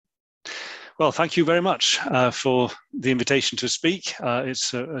Well, thank you very much for the invitation to speak.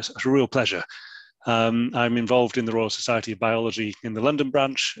 It's a real pleasure. I'm involved in the Royal Society of Biology in the London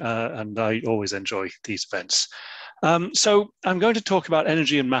branch, and I always enjoy these events. So I'm going to talk about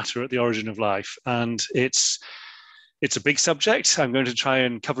energy and matter at the origin of life, and it's a big subject. I'm going to try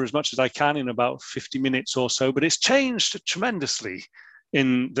and cover as much as I can in about 50 minutes or so, but it's changed tremendously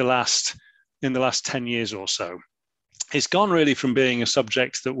in the last 10 years or so. It's gone really from being a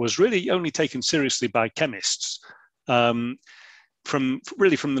subject that was really only taken seriously by chemists, from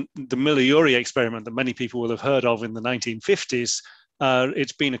the Miller-Urey experiment that many people will have heard of in the 1950s.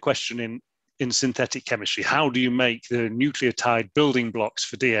 It's been a question in synthetic chemistry. How do you make the nucleotide building blocks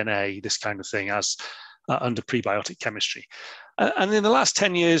for DNA, this kind of thing, as under prebiotic chemistry? And in the last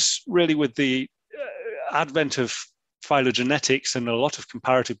 10 years, really with the advent of phylogenetics and a lot of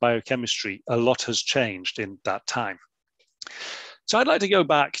comparative biochemistry, a lot has changed in that time. So I'd like to go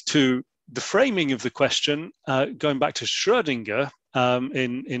back to the framing of the question, going back to Schrödinger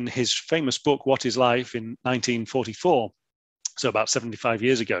in his famous book, What is Life, in 1944, so about 75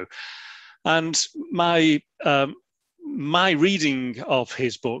 years ago. And my reading of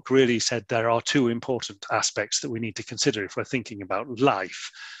his book really said there are two important aspects that we need to consider if we're thinking about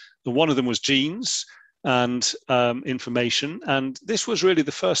life. One of them was genes and information. And this was really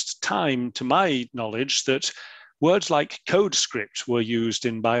the first time, to my knowledge, that words like code script were used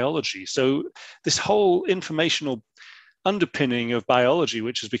in biology. So this whole informational underpinning of biology,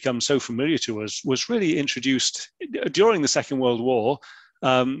 which has become so familiar to us, was really introduced during the Second World War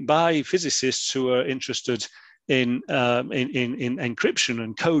by physicists who are interested in encryption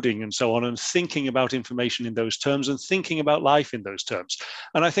and coding and so on, and thinking about information in those terms and thinking about life in those terms.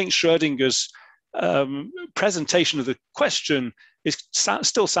 And I think Schrödinger's presentation of the question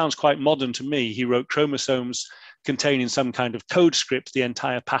still sounds quite modern to me. He wrote chromosomes containing some kind of code script, the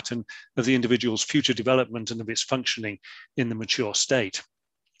entire pattern of the individual's future development and of its functioning in the mature state.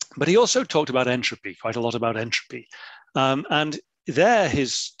 But he also talked about entropy, quite a lot about entropy. And there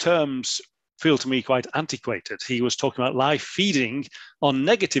his terms feel to me quite antiquated. He was talking about life feeding on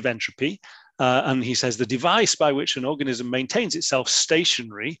negative entropy. And he says the device by which an organism maintains itself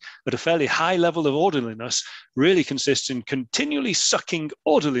stationary at a fairly high level of orderliness really consists in continually sucking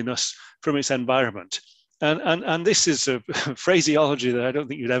orderliness from its environment. And this is a phraseology that I don't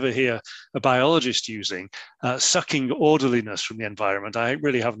think you'd ever hear a biologist using, sucking orderliness from the environment. I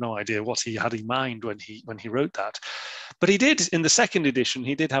really have no idea what he had in mind when he wrote that. But he did, in the second edition,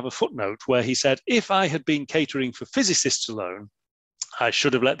 he did have a footnote where he said, if I had been catering for physicists alone, I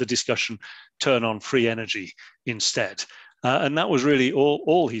should have let the discussion turn on free energy instead. And that was really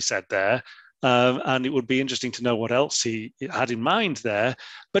all he said there. And it would be interesting to know what else he had in mind there.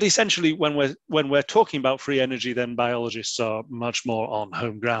 But essentially, when we're talking about free energy, then biologists are much more on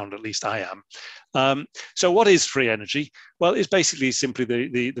home ground, at least I am. So what is free energy? Well, it's basically simply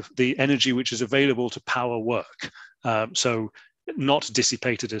the energy which is available to power work. So not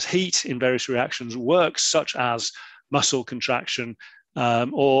dissipated as heat in various reactions, work such as muscle contraction,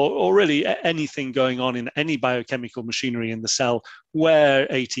 or really anything going on in any biochemical machinery in the cell where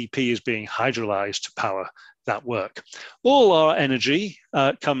ATP is being hydrolyzed to power that work. All our energy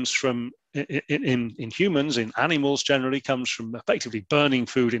comes from, in humans, in animals generally, comes from effectively burning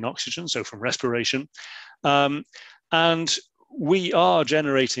food in oxygen, so from respiration. And we are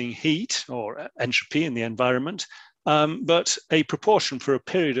generating heat or entropy in the environment, but a proportion for a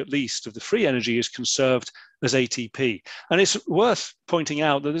period at least of the free energy is conserved as ATP. And it's worth pointing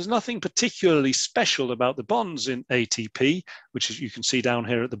out that there's nothing particularly special about the bonds in ATP, which you can see down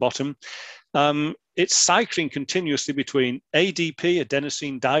here at the bottom. It's cycling continuously between ADP,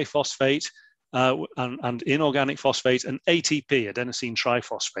 adenosine diphosphate, and inorganic phosphate, and ATP, adenosine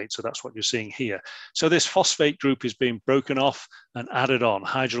triphosphate. So that's what you're seeing here. So this phosphate group is being broken off and added on,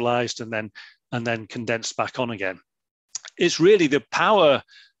 hydrolyzed, and then condensed back on again. It's really the power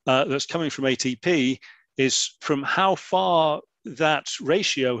that's coming from ATP is from how far that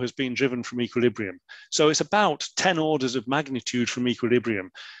ratio has been driven from equilibrium. So it's about 10 orders of magnitude from equilibrium.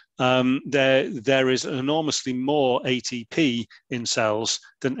 There is enormously more ATP in cells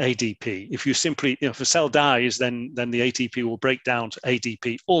than ADP. If you simply, if a cell dies, then the ATP will break down to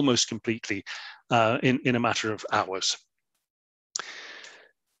ADP almost completely in a matter of hours.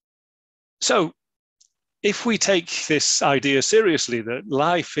 So if we take this idea seriously, that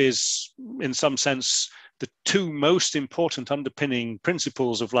life is, in some sense, the two most important underpinning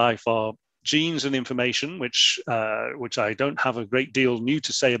principles of life are genes and information, which I don't have a great deal new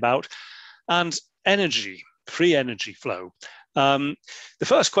to say about, and energy, free energy flow. The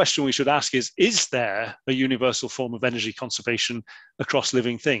first question we should ask is there a universal form of energy conservation across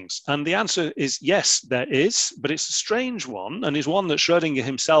living things? And the answer is yes, there is, but it's a strange one, and is one that Schrödinger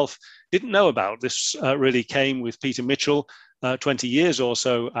himself didn't know about. This really came with Peter Mitchell 20 years or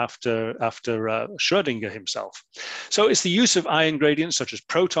so after Schrödinger himself. So it's the use of ion gradients, such as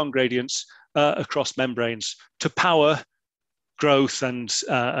proton gradients, across membranes to power growth and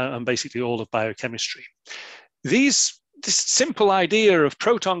basically all of biochemistry. This simple idea of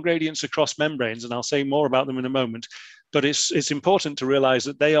proton gradients across membranes, and I'll say more about them in a moment, but it's important to realize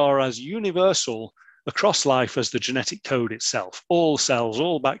that they are as universal across life as the genetic code itself. All cells,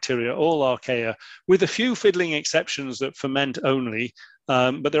 all bacteria, all archaea, with a few fiddling exceptions that ferment only,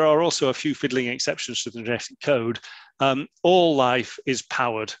 but there are also a few fiddling exceptions to the genetic code. All life is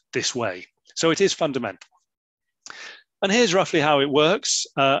powered this way. So it is fundamental. And here's roughly how it works.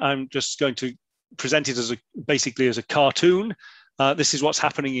 I'm just going to present it as basically as a cartoon. This is what's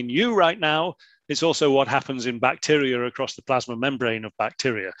happening in you right now. It's also what happens in bacteria across the plasma membrane of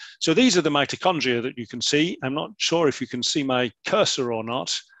bacteria. So these are the mitochondria that you can see. I'm not sure if you can see my cursor or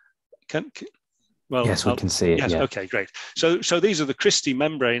not. Well, yes, we can see it. Yes, yeah. Okay, great. So these are the Christie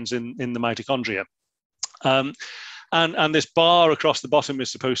membranes in the mitochondria. And this bar across the bottom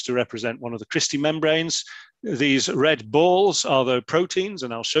is supposed to represent one of the Christie membranes. These red balls are the proteins,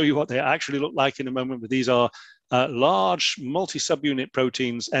 and I'll show you what they actually look like in a moment, but these are large multi-subunit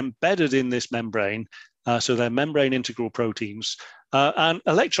proteins embedded in this membrane. So they're membrane integral proteins. And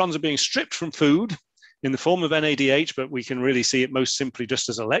electrons are being stripped from food in the form of NADH, but we can really see it most simply just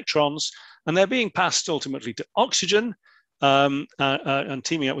as electrons. And they're being passed ultimately to oxygen, and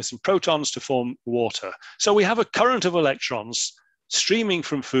teaming up with some protons to form water. So we have a current of electrons streaming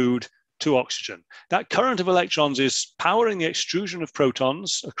from food to oxygen. That current of electrons is powering the extrusion of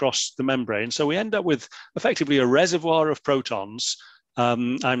protons across the membrane. So we end up with effectively a reservoir of protons.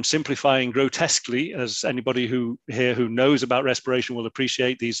 I'm simplifying grotesquely, as anybody who knows about respiration will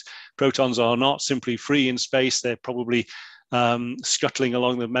appreciate. These protons are not simply free in space. They're probably scuttling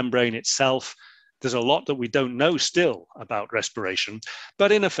along the membrane itself. There's a lot that we don't know still about respiration,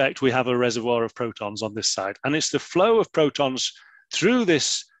 but in effect, we have a reservoir of protons on this side. And it's the flow of protons through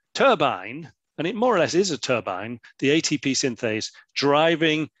this turbine, and it more or less is a turbine, the ATP synthase,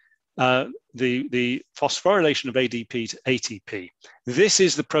 driving the phosphorylation of ADP to ATP. This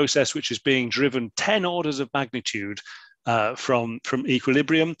is the process which is being driven 10 orders of magnitude from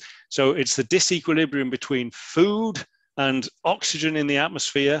equilibrium. So it's the disequilibrium between food and oxygen in the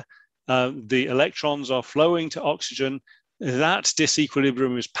atmosphere. The electrons are flowing to oxygen. That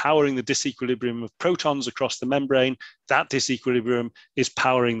disequilibrium is powering the disequilibrium of protons across the membrane. That disequilibrium is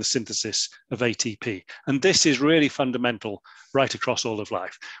powering the synthesis of ATP. And this is really fundamental right across all of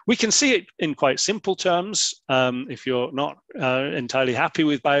life. We can see it in quite simple terms. If you're not entirely happy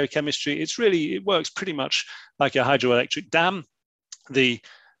with biochemistry, it works pretty much like a hydroelectric dam.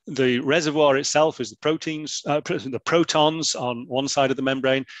 The reservoir itself is the proteins, the protons on one side of the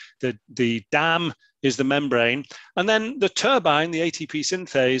membrane. The dam is the membrane. And then the turbine, the ATP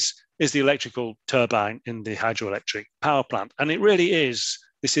synthase, is the electrical turbine in the hydroelectric power plant. And it really is.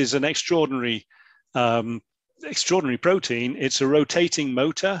 This is an extraordinary protein. It's a rotating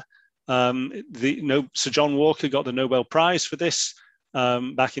motor. Sir John Walker got the Nobel Prize for this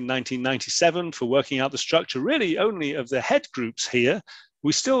back in 1997 for working out the structure, really only of the head groups here.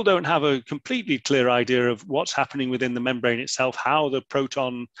 We still don't have a completely clear idea of what's happening within the membrane itself, how the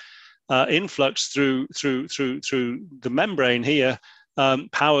proton influx through the membrane here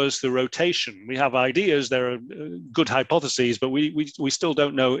powers the rotation. We have ideas, there are good hypotheses, but we still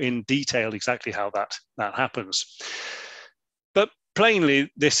don't know in detail exactly how that happens. But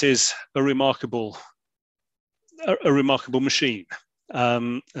plainly, this is a remarkable machine,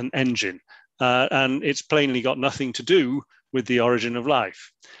 an engine, and it's plainly got nothing to do with the origin of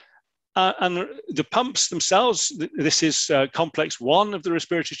life. And the pumps themselves, this is complex 1 of the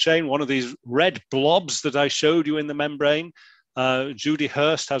respiratory chain, one of these red blobs that I showed you in the membrane. Judy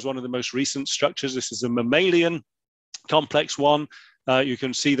Hurst has one of the most recent structures. This is a mammalian complex 1. You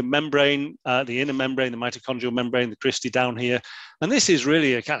can see the membrane, the inner membrane, the mitochondrial membrane, the Christie down here. And this is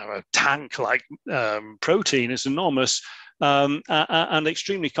really a kind of a tank-like protein. It's enormous and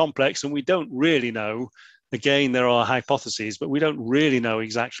extremely complex, and we don't really know. Again, there are hypotheses, but we don't really know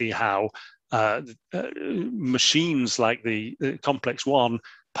exactly how machines like the complex 1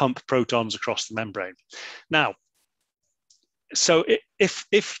 pump protons across the membrane. Now, so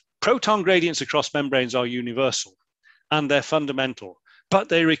if proton gradients across membranes are universal and they're fundamental, but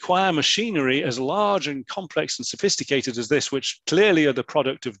they require machinery as large and complex and sophisticated as this, which clearly are the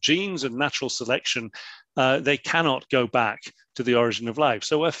product of genes and natural selection, they cannot go back to the origin of life.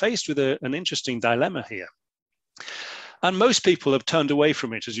 So we're faced with an interesting dilemma here. And most people have turned away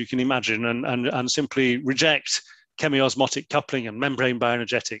from it, as you can imagine, and simply reject chemiosmotic coupling and membrane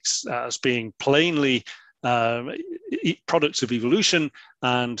bioenergetics as being plainly products of evolution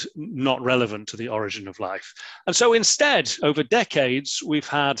and not relevant to the origin of life. And so instead, over decades, we've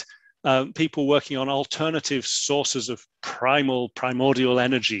had people working on alternative sources of primordial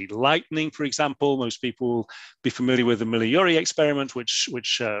energy. Lightning, for example, most people will be familiar with the Miller-Urey experiment, which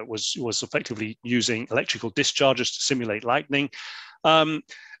was effectively using electrical discharges to simulate lightning.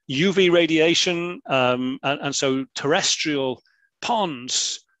 UV radiation, and so terrestrial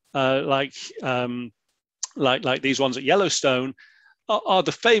ponds like these ones at Yellowstone are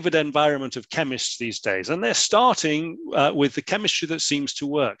the favored environment of chemists these days. And they're starting with the chemistry that seems to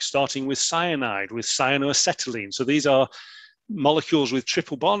work, starting with cyanide, with cyanoacetylene. So these are molecules with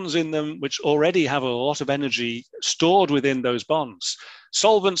triple bonds in them, which already have a lot of energy stored within those bonds.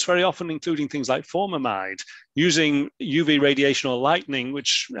 Solvents very often including things like formamide, using UV radiation or lightning,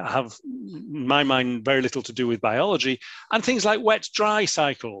 which have, in my mind, very little to do with biology, and things like wet-dry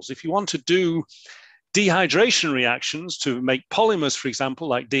cycles. If you want to do dehydration reactions to make polymers, for example,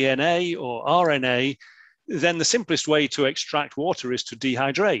 like DNA or RNA, then the simplest way to extract water is to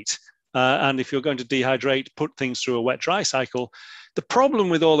dehydrate. And if you're going to dehydrate, put things through a wet-dry cycle. The problem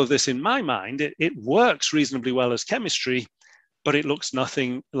with all of this, in my mind, it works reasonably well as chemistry, but it looks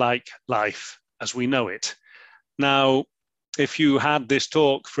nothing like life as we know it. Now, if you had this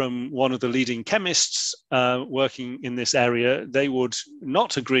talk from one of the leading chemists working in this area, they would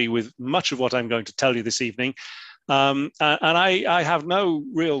not agree with much of what I'm going to tell you this evening. And I have no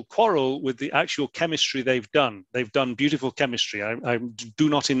real quarrel with the actual chemistry they've done. They've done beautiful chemistry. I do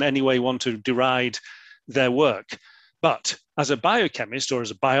not in any way want to deride their work. But as a biochemist or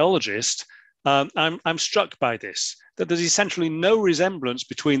as a biologist, I'm struck by this, that there's essentially no resemblance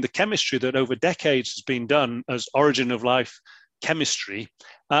between the chemistry that over decades has been done as origin of life chemistry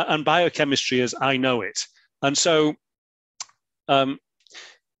and biochemistry as I know it. And so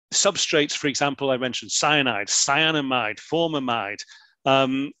substrates, for example, I mentioned cyanide, cyanamide, formamide,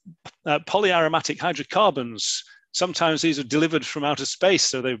 polyaromatic hydrocarbons. Sometimes these are delivered from outer space,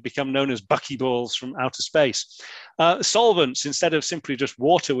 so they've become known as buckyballs from outer space. Solvents, instead of simply just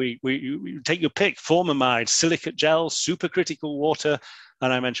water, we take your pick, formamide, silicate gels, supercritical water,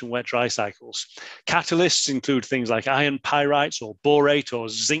 and I mentioned wet-dry cycles. Catalysts include things like iron pyrites or borate or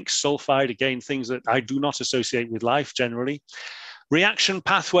zinc sulfide, again, things that I do not associate with life generally. Reaction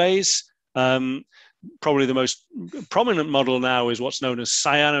pathways, probably the most prominent model now is what's known as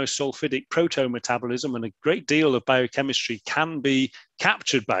cyanosulfidic protometabolism, and a great deal of biochemistry can be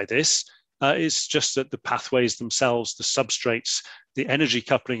captured by this. It's just that the pathways themselves, the substrates, the energy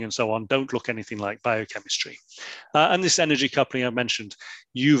coupling and so on, don't look anything like biochemistry. And this energy coupling I mentioned,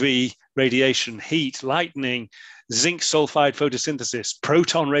 UV radiation, heat, lightning, zinc sulfide photosynthesis,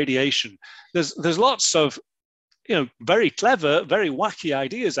 proton radiation. There's lots of very clever, very wacky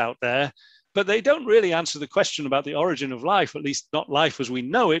ideas out there, but they don't really answer the question about the origin of life, at least not life as we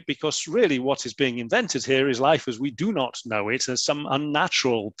know it, because really what is being invented here is life as we do not know it, as some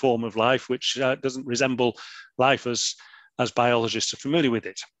unnatural form of life which doesn't resemble life as biologists are familiar with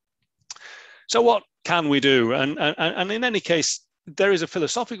it. So what can we do? And in any case, there is a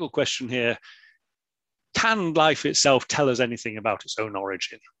philosophical question here. Can life itself tell us anything about its own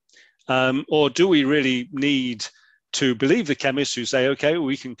origin? Or do we really need to believe the chemists who say, okay,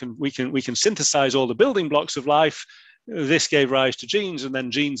 we can synthesize all the building blocks of life. This gave rise to genes, and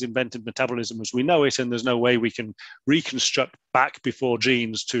then genes invented metabolism as we know it, and there's no way we can reconstruct back before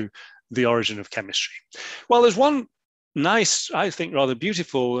genes to the origin of chemistry. Well, there's one nice, I think, rather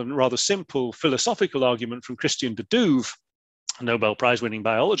beautiful and rather simple philosophical argument from Christian de Duve, a Nobel Prize-winning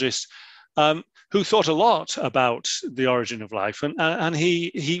biologist, who thought a lot about the origin of life, and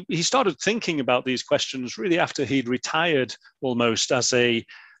he started thinking about these questions really after he'd retired almost as a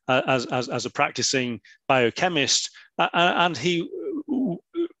practicing biochemist, and he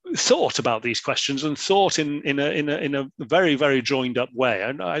thought about these questions and thought in a very, very joined up way.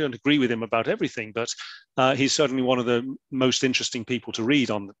 And I don't agree with him about everything, but he's certainly one of the most interesting people to read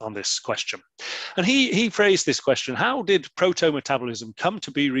on this question. And he phrased this question: how did protometabolism come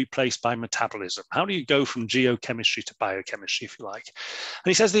to be replaced by metabolism? How do you go from geochemistry to biochemistry, if you like? And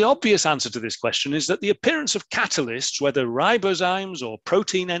he says the obvious answer to this question is that the appearance of catalysts, whether ribozymes or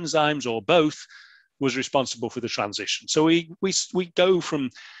protein enzymes or both, was responsible for the transition. So we go from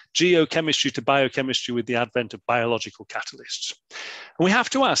geochemistry to biochemistry with the advent of biological catalysts. And we have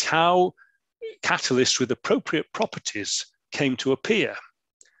to ask how catalysts with appropriate properties came to appear.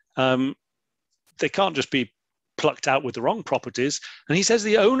 they can't just be plucked out with the wrong properties. And he says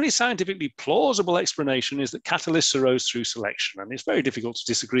the only scientifically plausible explanation is that catalysts arose through selection. And it's very difficult to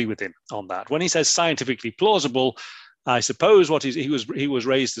disagree with him on that. When he says scientifically plausible, I suppose what he was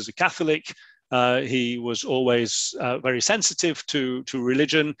raised as a Catholic. He was always very sensitive to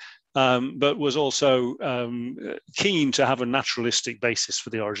religion, but was also keen to have a naturalistic basis for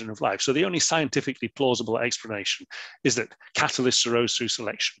the origin of life. So the only scientifically plausible explanation is that catalysts arose through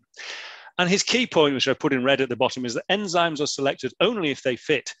selection. And his key point, which I put in red at the bottom, is that enzymes are selected only if they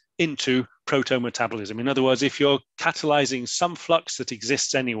fit into protometabolism. In other words, if you're catalyzing some flux that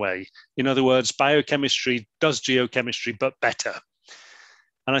exists anyway, in other words, biochemistry does geochemistry, but better.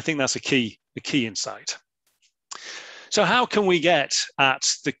 And I think that's a key insight. So how can we get at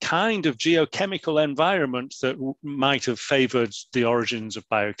the kind of geochemical environment that might have favored the origins of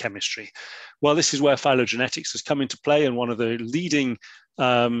biochemistry? Well, this is where phylogenetics has come into play, and one of the leading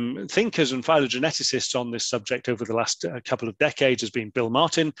thinkers and phylogeneticists on this subject over the last couple of decades has been Bill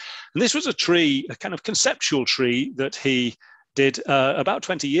Martin. And this was a tree, a kind of conceptual tree that he did about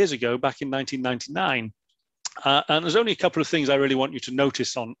 20 years ago, back in 1999. And there's only a couple of things I really want you to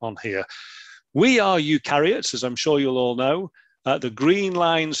notice on here. We are eukaryotes, as I'm sure you'll all know. The green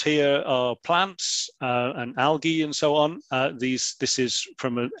lines here are plants and algae and so on. This is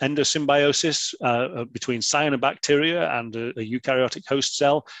from an endosymbiosis between cyanobacteria and a eukaryotic host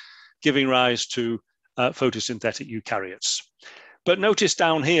cell, giving rise to photosynthetic eukaryotes. But notice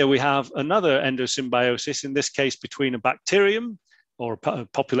down here we have another endosymbiosis, in this case between a bacterium or a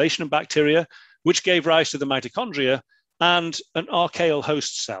population of bacteria, which gave rise to the mitochondria, and an archaeal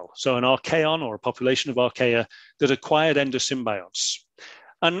host cell, so an archaeon or a population of archaea that acquired endosymbionts.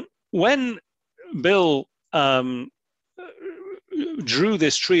 And when Bill drew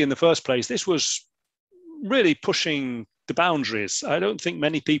this tree in the first place, this was really pushing the boundaries. I don't think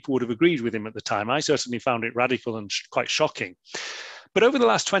many people would have agreed with him at the time. I certainly found it radical and quite shocking. But over the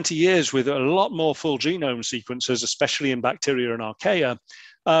last 20 years, with a lot more full genome sequences, especially in bacteria and archaea,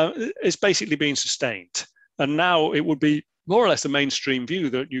 it's basically been sustained. And now it would be more or less a mainstream view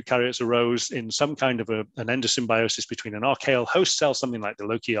that eukaryotes arose in some kind of an endosymbiosis between an archaeal host cell, something like the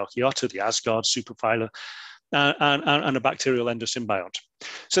Loki archaeota, the Asgard superphyla, and a bacterial endosymbiont.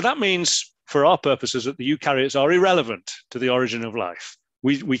 So that means, for our purposes, that the eukaryotes are irrelevant to the origin of life.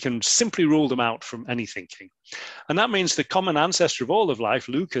 We can simply rule them out from any thinking. And that means the common ancestor of all of life,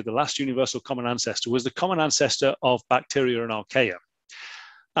 Luca, the last universal common ancestor, was the common ancestor of bacteria and archaea.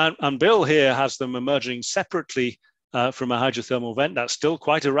 And Bill here has them emerging separately from a hydrothermal vent. That's still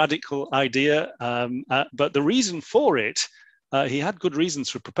quite a radical idea, but the reason for it, he had good reasons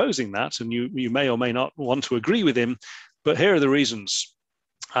for proposing that, and you may or may not want to agree with him, but here are the reasons.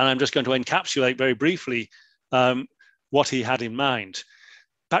 And I'm just going to encapsulate very briefly what he had in mind.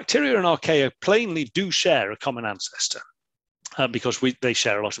 Bacteria and archaea plainly do share a common ancestor because they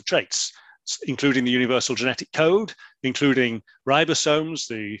share a lot of traits, including the universal genetic code, including ribosomes,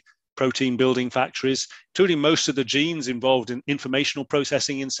 the protein building factories, including most of the genes involved in informational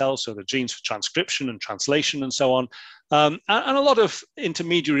processing in cells, so the genes for transcription and translation and so on, and a lot of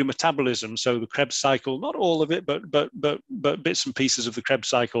intermediary metabolism, so the Krebs cycle, not all of it, but bits and pieces of the Krebs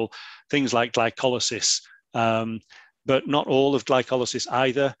cycle, things like glycolysis, but not all of glycolysis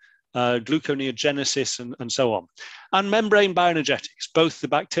either, gluconeogenesis and so on. And membrane bioenergetics, both the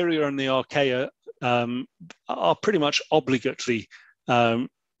bacteria and the archaea are pretty much obligately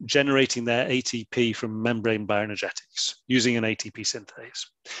generating their ATP from membrane bioenergetics using an ATP synthase.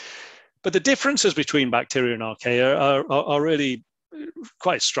 But the differences between bacteria and archaea are really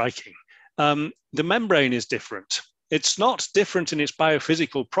quite striking. The membrane is different. It's not different in its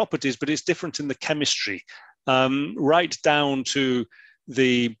biophysical properties, but it's different in the chemistry, right down to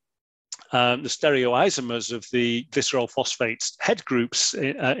the stereoisomers of the glycerol phosphate head groups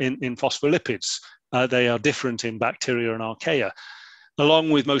in phospholipids. They are different in bacteria and archaea, along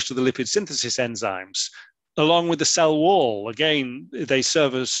with most of the lipid synthesis enzymes, along with the cell wall. Again, they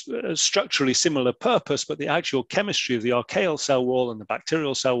serve as a structurally similar purpose, but the actual chemistry of the archaeal cell wall and the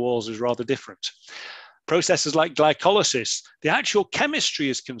bacterial cell walls is rather different. Processes like glycolysis, the actual chemistry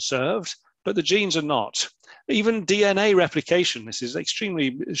is conserved, but the genes are not. Even DNA replication, this is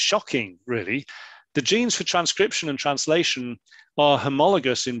extremely shocking, really. The genes for transcription and translation are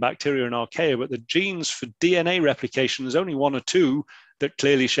homologous in bacteria and archaea, but the genes for DNA replication, there's only one or two that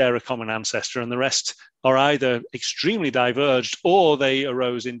clearly share a common ancestor, and the rest are either extremely diverged or they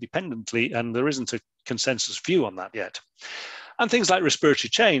arose independently, and there isn't a consensus view on that yet. And things like respiratory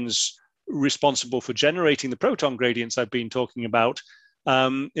chains, responsible for generating the proton gradients I've been talking about,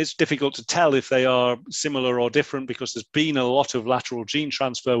 It's difficult to tell if they are similar or different because there's been a lot of lateral gene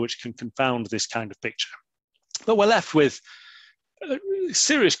transfer which can confound this kind of picture. But we're left with a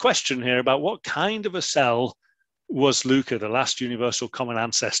serious question here about what kind of a cell was Luca, the last universal common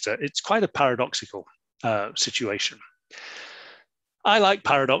ancestor. It's quite a paradoxical situation. I like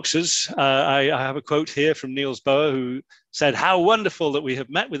paradoxes. I have a quote here from Niels Bohr, who said, "How wonderful that we have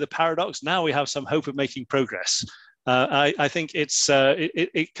met with a paradox. Now we have some hope of making progress." I think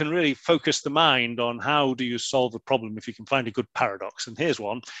it can really focus the mind on how do you solve a problem if you can find a good paradox. And here's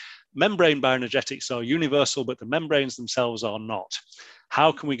one. Membrane bioenergetics are universal, but the membranes themselves are not.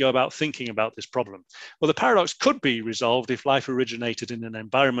 How can we go about thinking about this problem? Well, the paradox could be resolved if life originated in an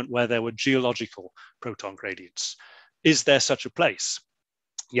environment where there were geological proton gradients. Is there such a place?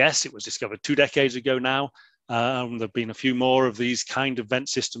 Yes, it was discovered 2 decades ago now. There have been a few more of these kind of vent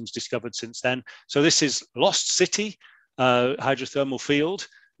systems discovered since then. So this is Lost City hydrothermal field.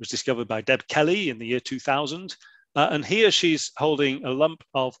 It was discovered by Deb Kelly in the year 2000. And here she's holding a lump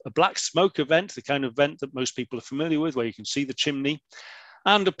of a black smoke vent, the kind of vent that most people are familiar with, where you can see the chimney,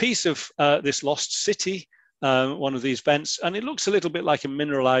 and a piece of this Lost City, one of these vents, and it looks a little bit like a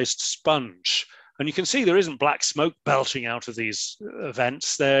mineralized sponge. And you can see there isn't black smoke belching out of these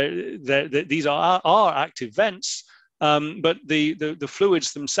vents. These are active vents, but the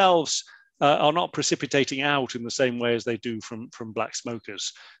fluids themselves are not precipitating out in the same way as they do from black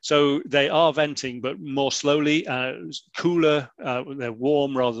smokers. So they are venting, but more slowly, cooler. They're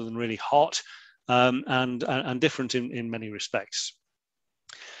warm rather than really hot, and different in many respects.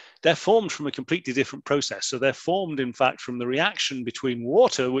 They're formed from a completely different process. So they're formed, in fact, from the reaction between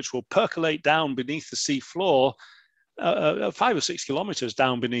water, which will percolate down beneath the sea floor, 5 or 6 kilometers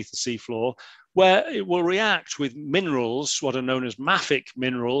down beneath the sea floor, where it will react with minerals, what are known as mafic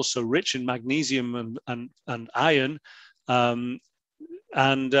minerals, so rich in magnesium and iron, and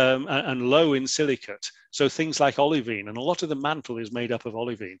low in silicate. So things like olivine, and a lot of the mantle is made up of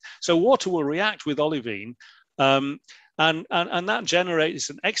olivine. So water will react with olivine, and that generates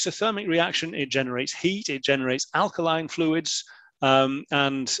an exothermic reaction. It generates heat, it generates alkaline fluids,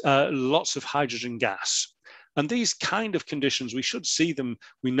 and lots of hydrogen gas. And these kind of conditions, we should see them,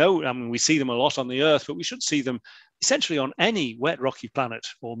 we know, I mean, we see them a lot on the Earth, but we should see them essentially on any wet rocky planet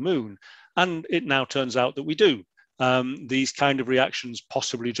or moon. And it now turns out that we do. These kind of reactions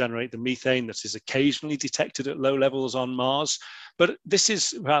possibly generate the methane that is occasionally detected at low levels on Mars. But this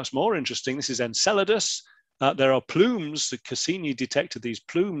is perhaps more interesting. This is Enceladus. There are plumes. The Cassini detected these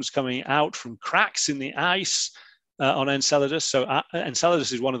plumes coming out from cracks in the ice on Enceladus. So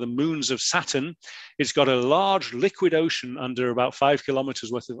Enceladus is one of the moons of Saturn. It's got a large liquid ocean under about 5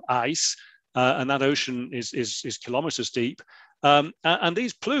 kilometers worth of ice. And that ocean is kilometers deep. And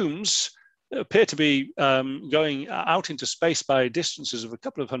these plumes appear to be going out into space by distances of a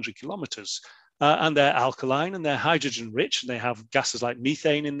couple of 100 kilometers. And they're alkaline and they're hydrogen rich. And they have gases like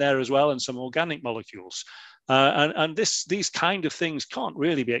methane in there as well, and some organic molecules. And these kind of things can't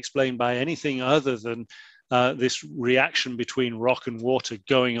really be explained by anything other than this reaction between rock and water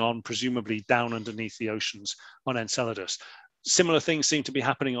going on, presumably down underneath the oceans on Enceladus. Similar things seem to be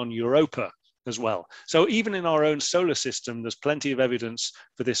happening on Europa as well. So even in our own solar system, there's plenty of evidence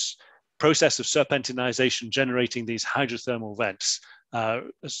for this process of serpentinization generating these hydrothermal vents.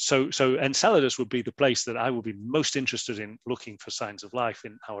 So Enceladus would be the place that I would be most interested in looking for signs of life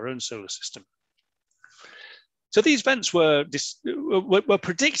in our own solar system. So these vents were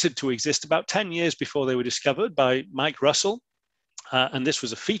predicted to exist about 10 years before they were discovered by Mike Russell. And this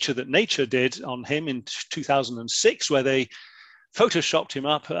was a feature that Nature did on him in 2006, where they photoshopped him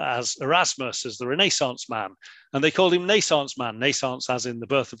up as Erasmus, as the Renaissance man. And they called him Naissance man, Naissance as in the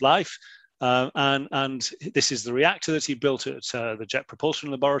birth of life. And this is the reactor that he built at the Jet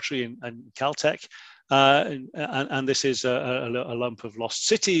Propulsion Laboratory in Caltech. And this is a lump of Lost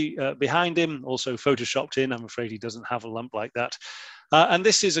City behind him, also photoshopped in. I'm afraid he doesn't have a lump like that. And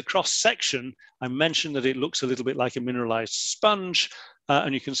this is a cross section. I mentioned that it looks a little bit like a mineralized sponge.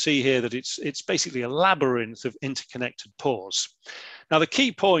 And you can see here that it's basically a labyrinth of interconnected pores. Now, the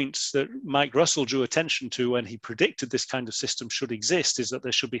key points that Mike Russell drew attention to when he predicted this kind of system should exist is that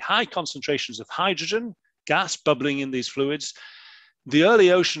there should be high concentrations of hydrogen gas bubbling in these fluids. The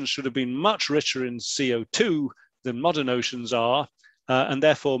early oceans should have been much richer in CO2 than modern oceans are, and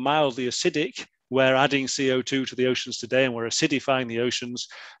therefore mildly acidic. We're adding CO2 to the oceans today and we're acidifying the oceans.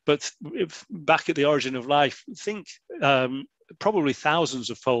 But if back at the origin of life, think probably thousands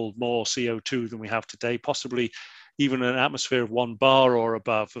of fold more CO2 than we have today, possibly even an atmosphere of 1 bar or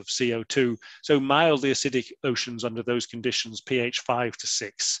above of CO2. So mildly acidic oceans under those conditions, pH 5 to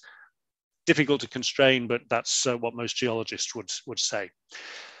 6. difficult to constrain, but that's what most geologists would say.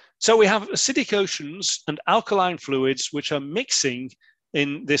 So we have acidic oceans and alkaline fluids which are mixing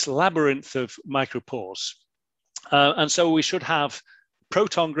in this labyrinth of micropores. And so we should have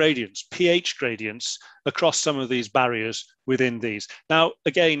proton gradients, pH gradients across some of these barriers within these. Now,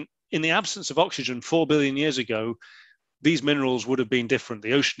 again, in the absence of oxygen 4 billion years ago, these minerals would have been different.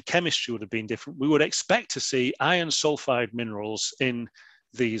 The ocean chemistry would have been different. We would expect to see iron sulfide minerals in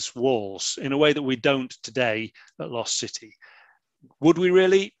these walls in a way that we don't today at Lost City. Would we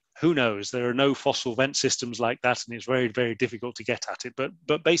really? Who knows? There are no fossil vent systems like that, and it's very, very difficult to get at it.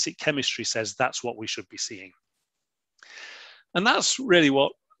 But basic chemistry says that's what we should be seeing. And that's really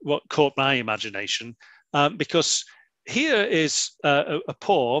what caught my imagination, because here is a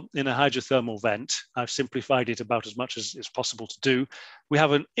pore in a hydrothermal vent. I've simplified it about as much as it's possible to do. We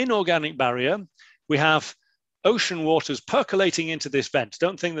have an inorganic barrier. We have ocean waters percolating into this vent.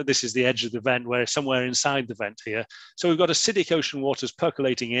 Don't think that this is the edge of the vent, where it's somewhere inside the vent here. So we've got acidic ocean waters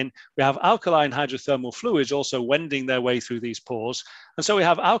percolating in. We have alkaline hydrothermal fluids also wending their way through these pores. And so we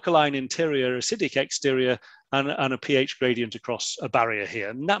have alkaline interior, acidic exterior, and a pH gradient across a barrier here.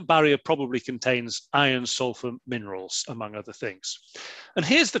 And that barrier probably contains iron sulfur minerals, among other things. And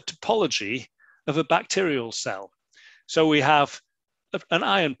here's the topology of a bacterial cell. So we have an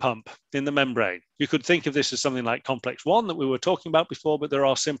ion pump in the membrane. You could think of this as something like complex 1 that we were talking about before, but there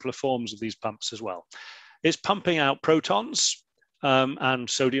are simpler forms of these pumps as well. It's pumping out protons and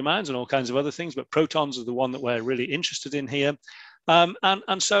sodium ions and all kinds of other things, but protons are the one that we're really interested in here.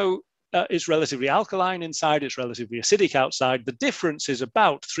 And so it's relatively alkaline inside, it's relatively acidic outside. The difference is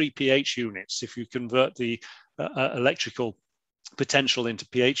about 3 pH units. If you convert the electrical potential into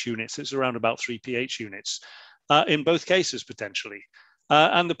pH units, it's around about 3 pH units. In both cases, potentially.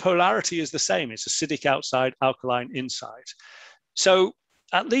 And the polarity is the same. It's acidic outside, alkaline inside. So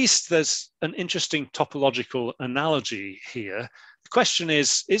at least there's an interesting topological analogy here. The question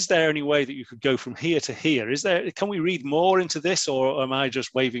is there any way that you could go from here to here? Can we read more into this, or am I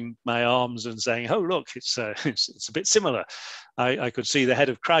just waving my arms and saying, oh, look, it's a bit similar. I could see the head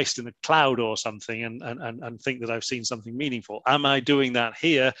of Christ in a cloud or something and think that I've seen something meaningful. Am I doing that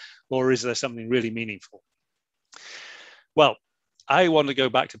here, or is there something really meaningful? Well, I want to go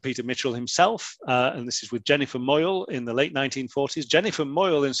back to Peter Mitchell himself, and this is with Jennifer Moyle in the late 1940s. Jennifer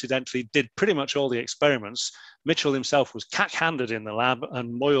Moyle, incidentally, did pretty much all the experiments. Mitchell himself was cack-handed in the lab,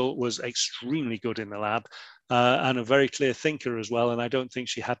 and Moyle was extremely good in the lab and a very clear thinker as well, and I don't think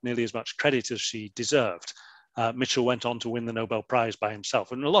she had nearly as much credit as she deserved. Mitchell went on to win the Nobel Prize by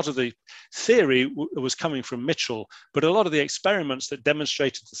himself. And a lot of the theory was coming from Mitchell, but a lot of the experiments that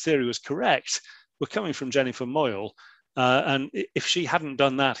demonstrated the theory was correct were coming from Jennifer Moyle. And if she hadn't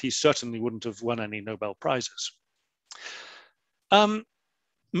done that, he certainly wouldn't have won any Nobel Prizes.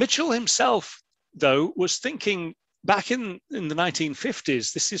 Mitchell himself, though, was thinking back in the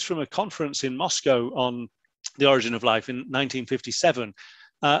 1950s. This is from a conference in Moscow on the origin of life in 1957.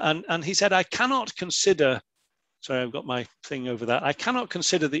 And he said, I cannot consider, sorry, I've got my thing over that. I cannot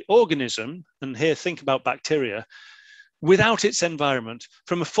consider the organism, and here think about bacteria, without its environment.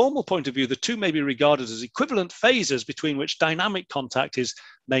 From a formal point of view, the two may be regarded as equivalent phases between which dynamic contact is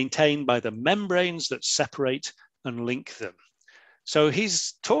maintained by the membranes that separate and link them. So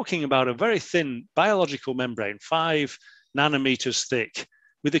he's talking about a very thin biological membrane, 5 nanometers thick,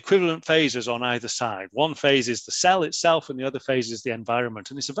 with equivalent phases on either side. One phase is the cell itself, and the other phase is the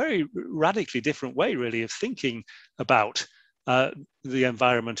environment. And it's a very radically different way, really, of thinking about the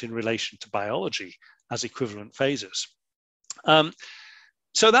environment in relation to biology as equivalent phases.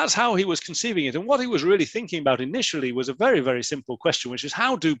 So that's how he was conceiving it. And what he was really thinking about initially was a very, very simple question, which is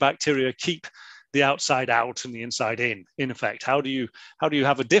how do bacteria keep the outside out and the inside in effect? How do you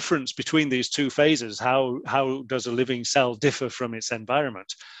have a difference between these two phases? How does a living cell differ from its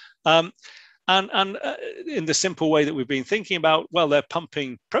environment? And in the simple way that we've been thinking about, well, they're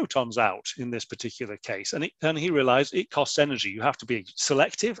pumping protons out in this particular case. And he realized it costs energy. You have to be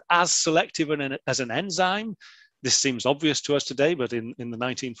selective as an enzyme. This seems obvious to us today, but in the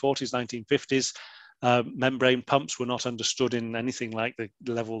 1940s, 1950s, membrane pumps were not understood in anything like the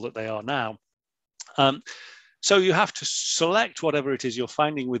level that they are now. So you have to select whatever it is you're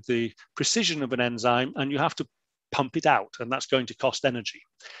finding with the precision of an enzyme, and you have to pump it out, and that's going to cost energy.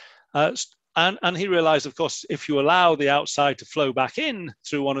 And he realized, of course, if you allow the outside to flow back in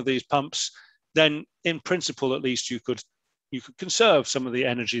through one of these pumps, then in principle, at least you could conserve some of the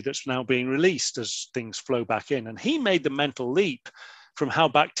energy that's now being released as things flow back in. And he made the mental leap from how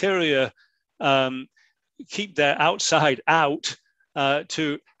bacteria keep their outside out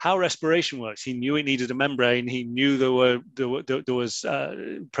to how respiration works. He knew it needed a membrane. He knew there was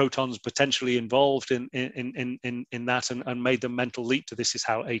protons potentially involved in that, and made the mental leap to this is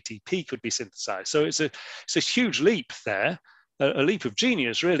how ATP could be synthesized. So it's a huge leap there, a leap of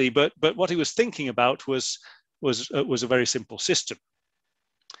genius really. But what he was thinking about was a very simple system.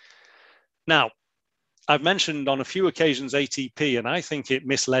 Now, I've mentioned on a few occasions ATP, and I think it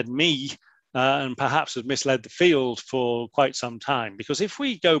misled me and perhaps has misled the field for quite some time. Because if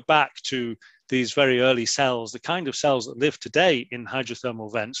we go back to these very early cells, the kind of cells that live today in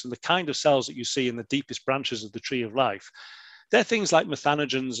hydrothermal vents and the kind of cells that you see in the deepest branches of the tree of life, they're things like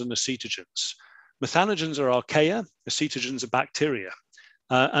methanogens and acetogens. Methanogens are archaea, acetogens are bacteria,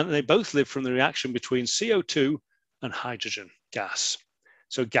 and they both live from the reaction between CO2 and hydrogen gas,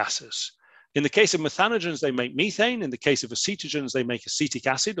 so gases. In the case of methanogens, they make methane. In the case of acetogens, they make acetic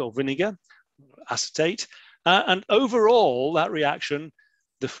acid or vinegar, acetate. And overall, that reaction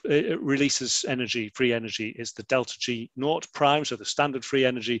it releases energy, free energy. Is the delta G naught prime, so the standard free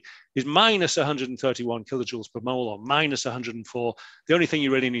energy is minus 131 kilojoules per mole, or minus 104. The only thing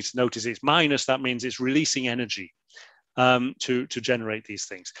you really need to notice is minus. That means it's releasing energy to generate these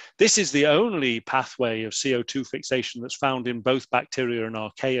things. This is the only pathway of CO2 fixation that's found in both bacteria and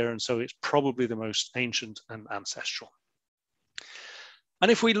archaea, and so it's probably the most ancient and ancestral. And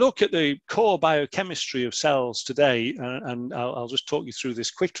if we look at the core biochemistry of cells today, and I'll just talk you through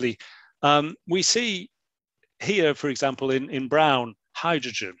this quickly, we see here, for example, in brown,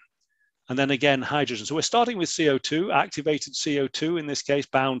 hydrogen, and then again hydrogen. So we're starting with CO2, activated CO2 in this case,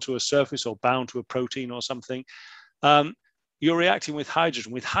 bound to a surface or bound to a protein or something. You're reacting with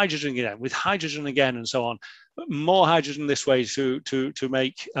hydrogen again, and so on. More hydrogen this way to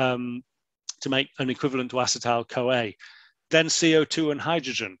make an equivalent to acetyl-CoA. Then CO2 and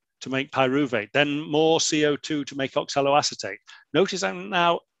hydrogen to make pyruvate. Then more CO2 to make oxaloacetate. Notice I'm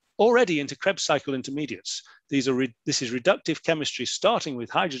now already into Krebs cycle intermediates. This is reductive chemistry, starting with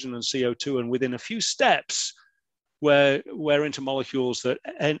hydrogen and CO2, and within a few steps, we're into molecules that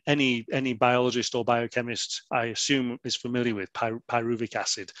any biologist or biochemist, I assume, is familiar with: pyruvic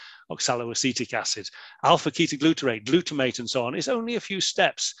acid, oxaloacetic acid, alpha ketoglutarate, glutamate, and so on. It's only a few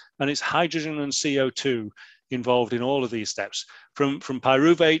steps, and it's hydrogen and CO2 involved in all of these steps. From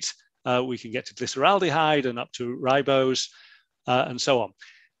pyruvate, we can get to glyceraldehyde and up to ribose, and so on.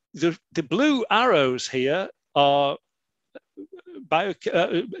 The blue arrows here are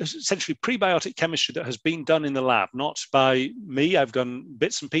essentially prebiotic chemistry that has been done in the lab, not by me. I've done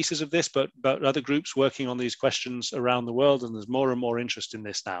bits and pieces of this, but other groups working on these questions around the world, and there's more and more interest in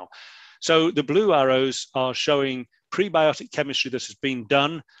this now. So the blue arrows are showing prebiotic chemistry that has been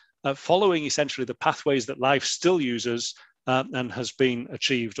done, following essentially the pathways that life still uses and has been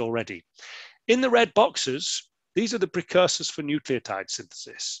achieved already. In the red boxes, these are the precursors for nucleotide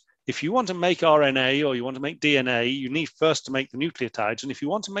synthesis. If you want to make RNA or you want to make DNA, you need first to make the nucleotides. And if you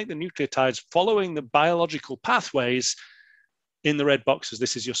want to make the nucleotides following the biological pathways in the red boxes,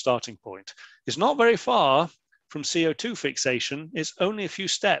 this is your starting point. It's not very far from CO2 fixation. It's only a few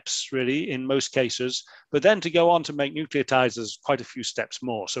steps, really, in most cases. But then to go on to make nucleotides, there's quite a few steps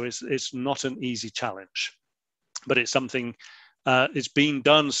more. So it's not an easy challenge. But it's something, it's been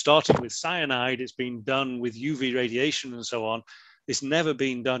done, starting with cyanide. It's been done with UV radiation and so on. It's never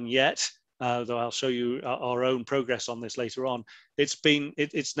been done yet, though I'll show you our own progress on this later on. It's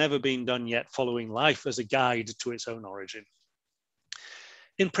never been done yet following life as a guide to its own origin.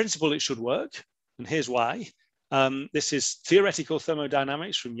 In principle, it should work, and here's why. This is theoretical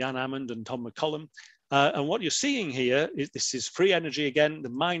thermodynamics from Jan Ammond and Tom McCollum. And what you're seeing here is this is free energy again. The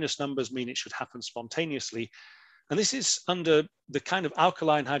minus numbers mean it should happen spontaneously. And this is under the kind of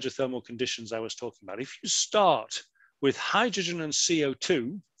alkaline hydrothermal conditions I was talking about. If you start with hydrogen and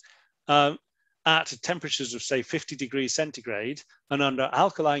CO2 at temperatures of, say, 50 degrees centigrade and under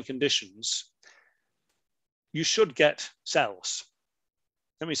alkaline conditions, you should get cells.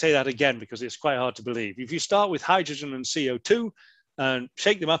 Let me say that again, because it's quite hard to believe. If you start with hydrogen and CO2 and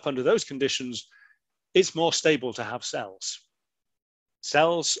shake them up under those conditions, it's more stable to have cells.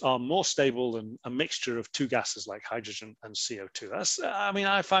 Cells are more stable than a mixture of two gases like hydrogen and CO2.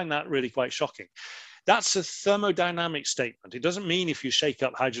 I find that really quite shocking. That's a thermodynamic statement. It doesn't mean if you shake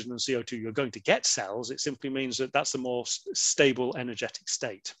up hydrogen and CO2, you're going to get cells. It simply means that that's a more stable energetic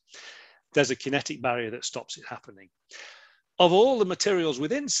state. There's a kinetic barrier that stops it happening. Of all the materials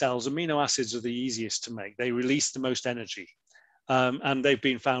within cells, amino acids are the easiest to make. They release the most energy. And they've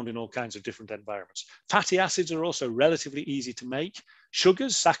been found in all kinds of different environments. Fatty acids are also relatively easy to make.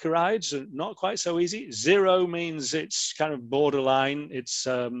 Sugars, saccharides, are not quite so easy. Zero means it's kind of borderline. It's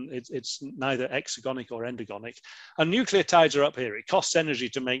neither exogonic or endogonic. And nucleotides are up here. It costs energy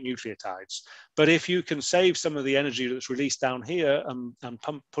to make nucleotides. But if you can save some of the energy that's released down here and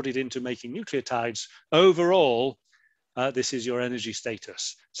put it into making nucleotides, overall, this is your energy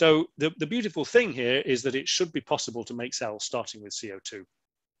status. So the beautiful thing here is that it should be possible to make cells starting with CO2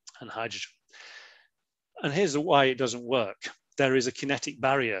 and hydrogen. And here's why it doesn't work. There is a kinetic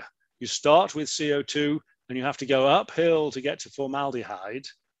barrier. You start with CO2 and you have to go uphill to get to formaldehyde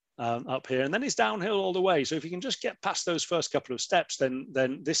up here, and then it's downhill all the way. So if you can just get past those first couple of steps,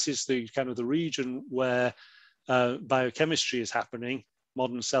 then this is the kind of the region where biochemistry is happening,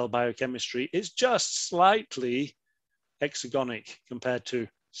 modern cell biochemistry. It's just slightly exogonic compared to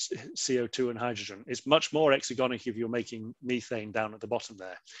CO2 and hydrogen. It's much more exogonic if you're making methane down at the bottom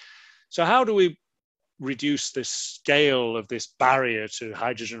there. So how do we reduce the scale of this barrier to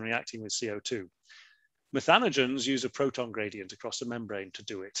hydrogen reacting with CO2? Methanogens use a proton gradient across the membrane to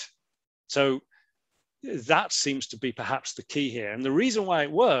do it. So that seems to be perhaps the key here. And the reason why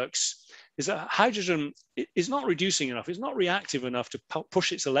it works is that hydrogen is not reducing enough, it's not reactive enough to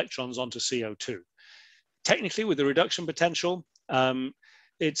push its electrons onto CO2. Technically, with the reduction potential,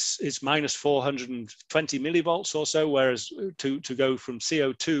 it's minus 420 millivolts or so, whereas to go from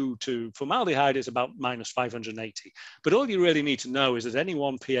CO2 to formaldehyde is about minus 580. But all you really need to know is that any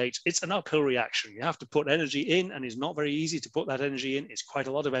one pH, it's an uphill reaction. You have to put energy in, and it's not very easy to put that energy in. It's quite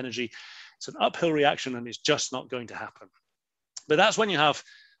a lot of energy. It's an uphill reaction, and it's just not going to happen. But that's when you have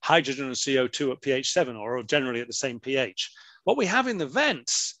hydrogen and CO2 at pH 7, or generally at the same pH. What we have in the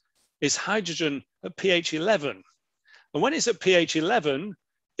vents is hydrogen at pH 11. And when it's at pH 11,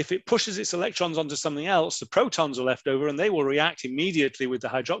 if it pushes its electrons onto something else, the protons are left over and they will react immediately with the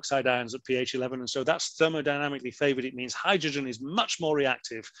hydroxide ions at pH 11. And so that's thermodynamically favored. It means hydrogen is much more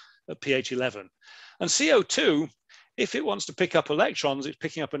reactive at pH 11. And CO2, if it wants to pick up electrons, it's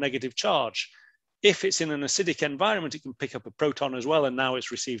picking up a negative charge. If it's in an acidic environment, it can pick up a proton as well, and now it's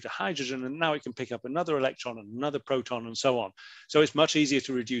received a hydrogen, and now it can pick up another electron and another proton and so on. So it's much easier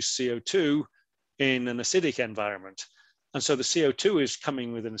to reduce CO2 in an acidic environment. And so the CO2 is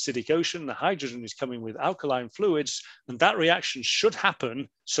coming with an acidic ocean, the hydrogen is coming with alkaline fluids, and that reaction should happen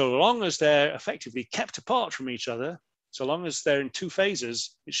so long as they're effectively kept apart from each other, so long as they're in two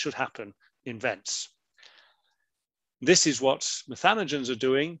phases, it should happen in vents. This is what methanogens are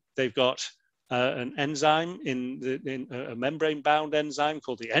doing. They've got an enzyme in a membrane-bound enzyme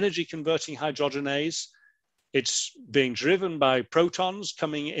called the energy converting hydrogenase. It's being driven by protons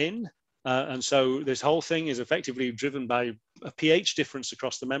coming in. And so this whole thing is effectively driven by a pH difference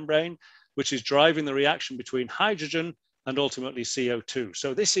across the membrane, which is driving the reaction between hydrogen and ultimately CO2.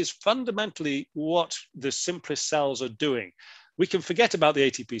 So this is fundamentally what the simplest cells are doing. We can forget about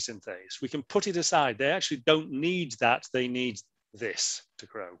the ATP synthase. We can put it aside. They actually don't need that. They need this to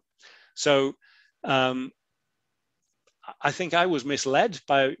grow. So I think I was misled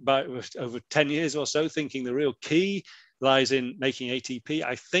by over 10 years or so, thinking the real key lies in making ATP.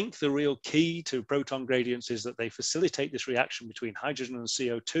 I think the real key to proton gradients is that they facilitate this reaction between hydrogen and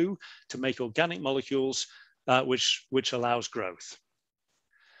CO2 to make organic molecules, which allows growth.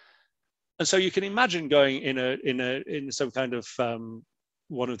 And so you can imagine going in some kind of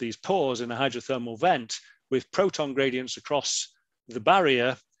one of these pores in a hydrothermal vent with proton gradients across the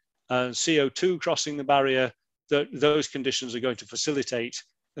barrier, CO2 crossing the barrier. Those conditions are going to facilitate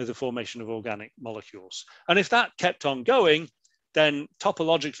the formation of organic molecules. And if that kept on going, then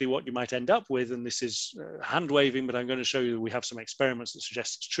topologically what you might end up with, and this is hand waving, but I'm going to show you that we have some experiments that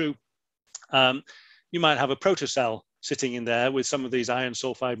suggest it's true. You might have a protocell sitting in there with some of these iron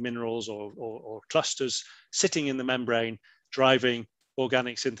sulfide minerals or clusters sitting in the membrane, driving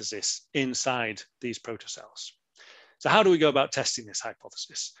organic synthesis inside these protocells. So how do we go about testing this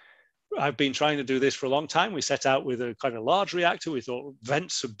hypothesis? I've been trying to do this for a long time. We set out with a kind of large reactor. We thought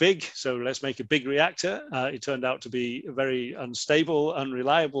vents are big, so let's make a big reactor. It turned out to be very unstable,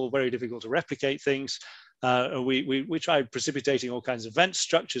 unreliable, very difficult to replicate things. We tried precipitating all kinds of vent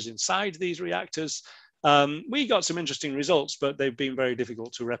structures inside these reactors. We got some interesting results, but they've been very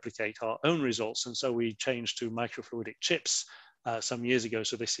difficult to replicate our own results. And so we changed to microfluidic chips some years ago.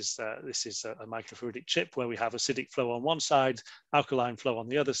 So this is a microfluidic chip where we have acidic flow on one side, alkaline flow on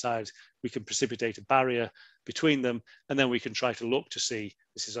the other side. We can precipitate a barrier between them, and then we can try to look to see,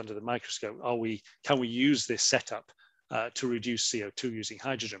 this is under the microscope, can we use this setup to reduce CO2 using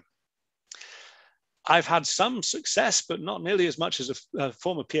hydrogen? I've had some success, but not nearly as much as a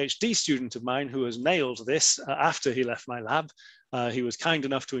former PhD student of mine who has nailed this after he left my lab. He was kind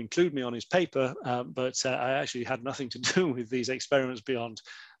enough to include me on his paper, but I actually had nothing to do with these experiments beyond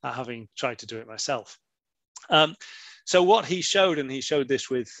having tried to do it myself. So what he showed, and he showed this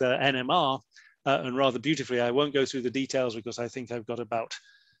with NMR, and rather beautifully, I won't go through the details because I think I've got about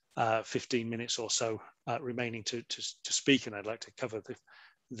 15 minutes or so remaining to speak, and I'd like to cover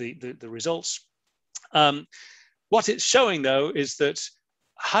the results. What it's showing, though, is that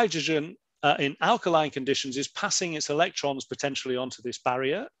hydrogen in alkaline conditions is passing its electrons potentially onto this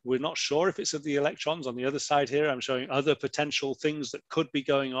barrier. We're not sure if it's of the electrons. On the other side here, I'm showing other potential things that could be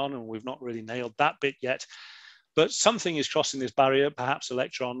going on, and we've not really nailed that bit yet. But something is crossing this barrier, perhaps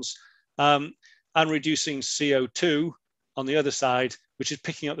electrons, and reducing CO2 on the other side, which is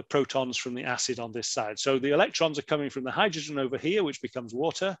picking up the protons from the acid on this side. So the electrons are coming from the hydrogen over here, which becomes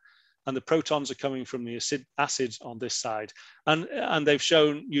water, and the protons are coming from the acid on this side. And they've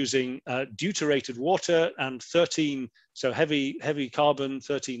shown using deuterated water and 13, so heavy carbon,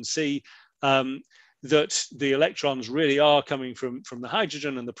 13C, that the electrons really are coming from the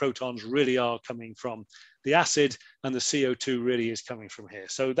hydrogen, and the protons really are coming from the acid, and the CO2 really is coming from here.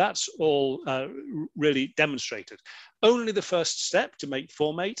 So that's all really demonstrated. Only the first step to make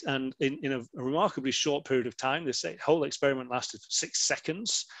formate, and in a remarkably short period of time. This whole experiment lasted for 6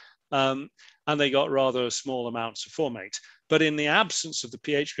 seconds. And they got rather small amounts of formate. But in the absence of the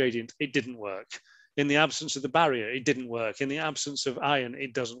pH gradient, it didn't work. In the absence of the barrier, it didn't work. In the absence of iron,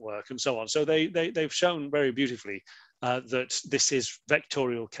 it doesn't work, and so on. So they've shown very beautifully that this is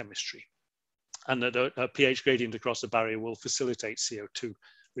vectorial chemistry, and that a pH gradient across the barrier will facilitate CO2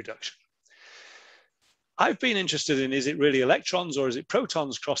 reduction. I've been interested in, is it really electrons or is it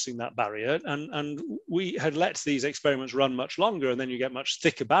protons crossing that barrier? And we had let these experiments run much longer, and then you get much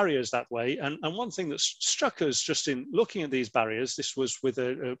thicker barriers that way. And one thing that struck us just in looking at these barriers, this was with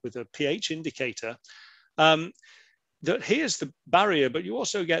a pH indicator, that here's the barrier, but you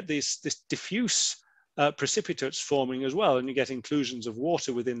also get this diffuse precipitates forming as well, and you get inclusions of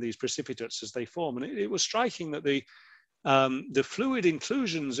water within these precipitates as they form. And it was striking that the fluid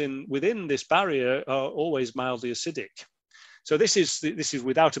inclusions within this barrier are always mildly acidic. So this is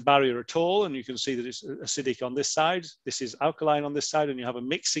without a barrier at all, and you can see that it's acidic on this side. This is alkaline on this side, and you have a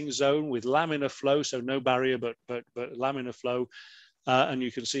mixing zone with laminar flow, so no barrier but laminar flow, and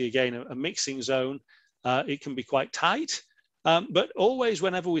you can see again a mixing zone. It can be quite tight, but always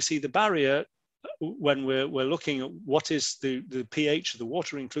whenever we see the barrier, when we're looking at what is the pH of the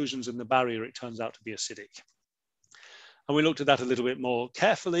water inclusions in the barrier, it turns out to be acidic. And we looked at that a little bit more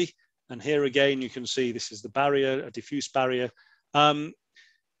carefully. And here again, you can see this is the barrier, a diffuse barrier.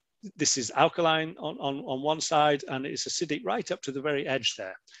 This is alkaline on one side, and it's acidic right up to the very edge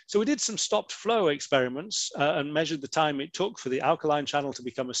there. So we did some stopped flow experiments and measured the time it took for the alkaline channel to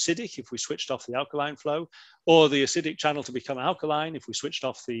become acidic if we switched off the alkaline flow, or the acidic channel to become alkaline if we switched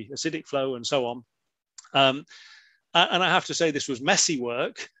off the acidic flow, and so on. And I have to say this was messy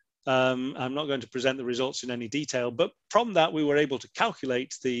work. I'm not going to present the results in any detail, but from that we were able to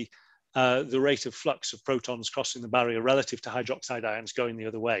calculate the rate of flux of protons crossing the barrier relative to hydroxide ions going the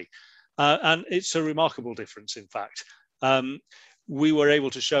other way. And it's a remarkable difference, in fact. We were able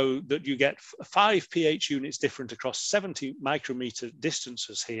to show that you get 5 pH units different across 70 micrometer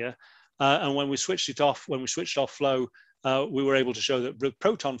distances here. And when we switched it off, when we switched off flow, we were able to show that the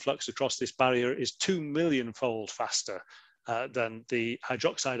proton flux across this barrier is 2 million-fold faster than the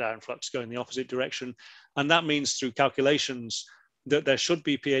hydroxide ion flux going the opposite direction. And that means through calculations that there should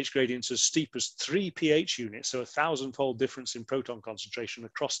be pH gradients as steep as 3 pH units, so a 1,000-fold difference in proton concentration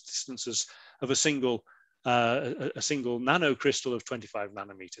across distances of a single nanocrystal of 25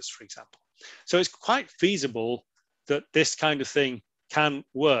 nanometers, for example. So it's quite feasible that this kind of thing can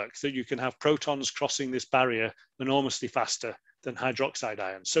work, that you can have protons crossing this barrier enormously faster than hydroxide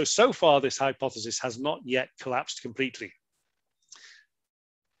ions. So far, this hypothesis has not yet collapsed completely.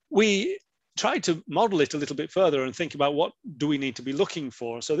 We tried to model it a little bit further and think about what do we need to be looking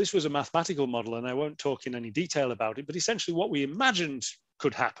for. So this was a mathematical model, and I won't talk in any detail about it, but essentially what we imagined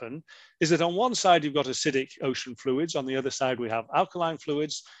could happen is that on one side you've got acidic ocean fluids, on the other side we have alkaline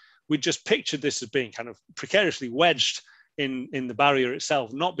fluids. We just pictured this as being kind of precariously wedged in the barrier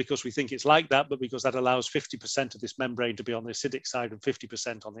itself, not because we think it's like that, but because that allows 50% of this membrane to be on the acidic side and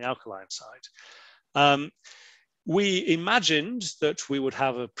 50% on the alkaline side. We imagined that we would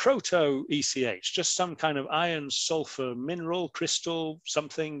have a proto-ECH, just some kind of iron sulfur mineral, crystal,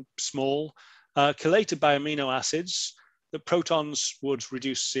 something small, chelated by amino acids. The protons would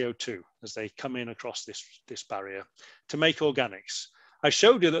reduce CO2 as they come in across this barrier to make organics. I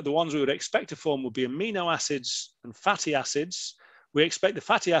showed you that the ones we would expect to form would be amino acids and fatty acids. We expect the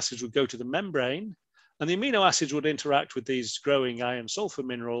fatty acids would go to the membrane, and the amino acids would interact with these growing iron sulfur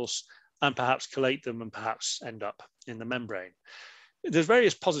minerals and perhaps collate them and perhaps end up in the membrane. There's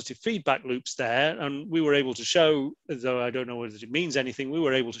various positive feedback loops there, and we were able to show, though I don't know whether it means anything, we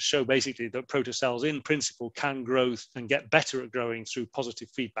were able to show basically that protocells in principle can grow and get better at growing through positive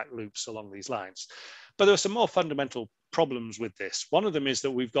feedback loops along these lines. But there are some more fundamental problems with this. One of them is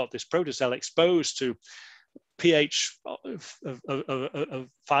that we've got this protocell exposed to pH of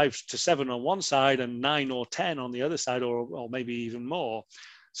 5 to 7 on one side and 9 or 10 on the other side, or maybe even more.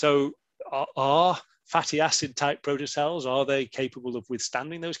 So are fatty acid type protocells, are they capable of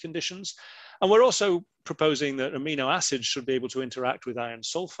withstanding those conditions? And we're also proposing that amino acids should be able to interact with iron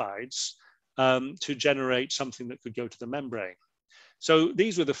sulfides to generate something that could go to the membrane. So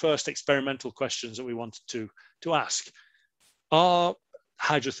these were the first experimental questions that we wanted to ask. Are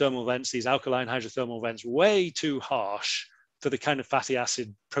hydrothermal vents, these alkaline hydrothermal vents, way too harsh for the kind of fatty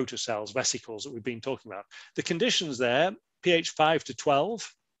acid protocells, vesicles that we've been talking about? The conditions there, pH 5 to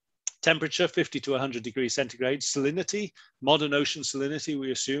 12, temperature 50 to 100 degrees centigrade, salinity, modern ocean salinity,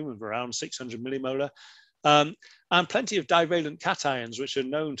 we assume, of around 600 millimolar, and plenty of divalent cations, which are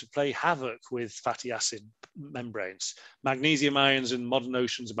known to play havoc with fatty acid membranes. Magnesium ions in modern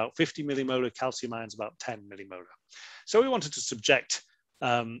oceans about 50 millimolar, calcium ions about 10 millimolar. So we wanted to subject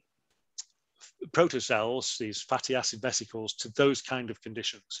protocells, these fatty acid vesicles, to those kind of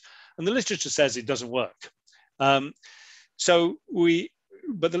conditions. And the literature says it doesn't work.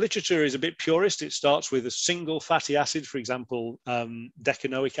 But the literature is a bit purist. It starts with a single fatty acid, for example,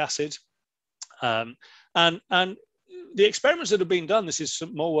 decanoic acid. And the experiments that have been done, this is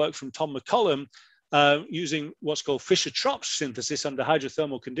some more work from Tom McCollum, using what's called Fischer-Tropsch synthesis under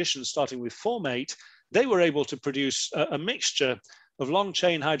hydrothermal conditions, starting with formate. They were able to produce a mixture of long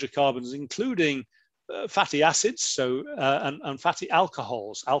chain hydrocarbons, including fatty acids, and fatty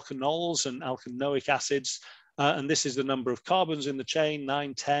alcohols, alkanols and alkanoic acids. And this is the number of carbons in the chain,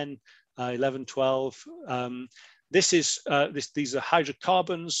 9, 10, 11, 12. These are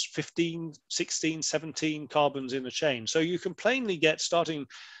hydrocarbons, 15, 16, 17 carbons in a chain. So you can plainly get, starting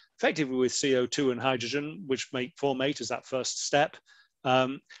effectively with CO2 and hydrogen, which make formate as that first step.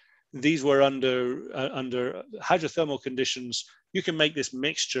 These were under hydrothermal conditions. You can make this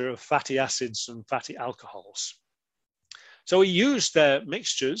mixture of fatty acids and fatty alcohols. So we used their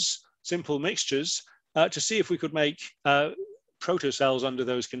mixtures, simple mixtures, to see if we could make protocells under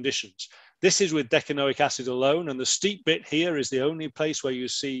those conditions. This is with decanoic acid alone, and the steep bit here is the only place where you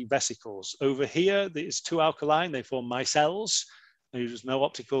see vesicles. Over here, it's too alkaline, they form micelles, there's no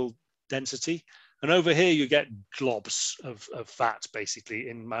optical density. And over here, you get globs of fat, basically,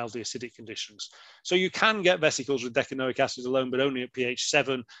 in mildly acidic conditions. So you can get vesicles with decanoic acid alone, but only at pH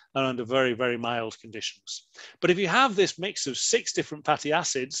 7 and under very, very mild conditions. But if you have this mix of 6 different fatty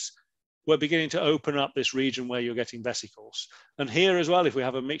acids, we're beginning to open up this region where you're getting vesicles. And here as well, if we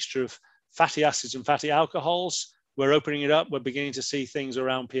have a mixture of fatty acids and fatty alcohols, we're opening it up. We're beginning to see things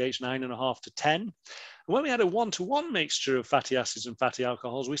around pH 9.5 to 10. And when we had a one-to-one mixture of fatty acids and fatty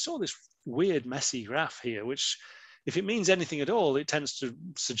alcohols, we saw this weird, messy graph here, which, if it means anything at all, it tends to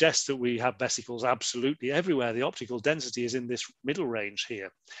suggest that we have vesicles absolutely everywhere. The optical density is in this middle range here.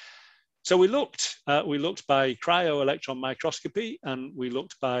 So we looked by cryo-electron microscopy, and we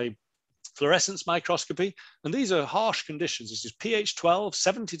looked by fluorescence microscopy, and these are harsh conditions. This is pH 12,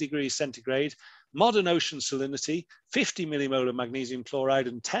 70 degrees centigrade, modern ocean salinity, 50 millimolar magnesium chloride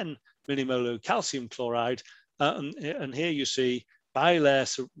and 10 millimolar calcium chloride. And here you see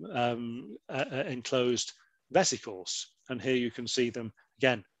bilayer enclosed vesicles. And here you can see them,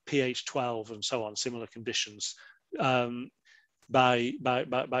 again, pH 12 and so on, similar conditions by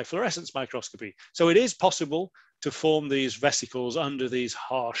fluorescence microscopy. So it is possible to form these vesicles under these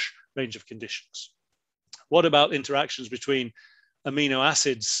harsh range of conditions. What about interactions between amino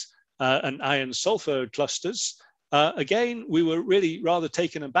acids and iron sulfur clusters? Again, we were really rather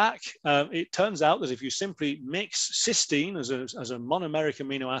taken aback. It turns out that if you simply mix cysteine as a monomeric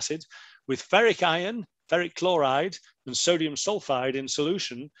amino acid with ferric iron, ferric chloride, and sodium sulfide in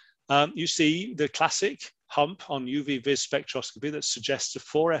solution, you see the classic hump on UV-vis spectroscopy that suggests a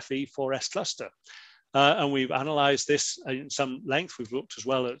 4Fe, 4S cluster. And we've analyzed this in some length. We've looked as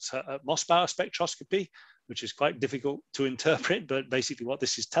well at Mossbauer spectroscopy, which is quite difficult to interpret, but basically what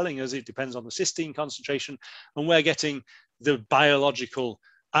this is telling us, it depends on the cysteine concentration, and we're getting the biological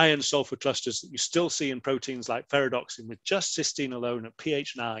iron sulfur clusters that you still see in proteins like ferredoxin with just cysteine alone at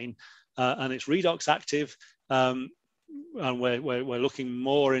pH 9, and it's redox active. we're looking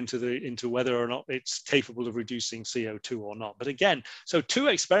more into whether or not it's capable of reducing CO2 or not. But again, so 2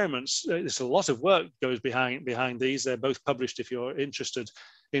 experiments. There's a lot of work goes behind these. They're both published if you're interested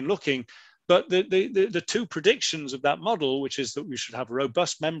in looking. But the 2 predictions of that model, which is that we should have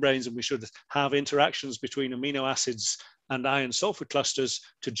robust membranes and we should have interactions between amino acids and iron sulfur clusters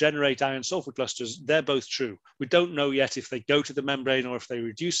to generate iron sulfur clusters, they're both true. We don't know yet if they go to the membrane or if they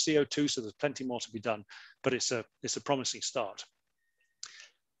reduce CO2, so there's plenty more to be done, but it's a promising start.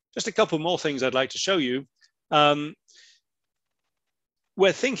 Just a couple more things I'd like to show you.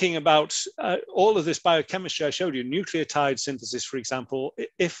 We're thinking about all of this biochemistry I showed you, nucleotide synthesis, for example.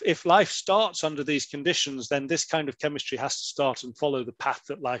 If life starts under these conditions, then this kind of chemistry has to start and follow the path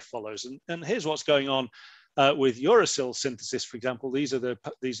that life follows. And here's what's going on with uracil synthesis, for example. These are the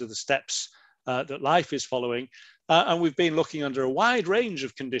steps that life is following. And we've been looking under a wide range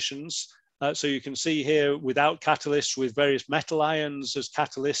of conditions. So you can see here without catalysts, with various metal ions as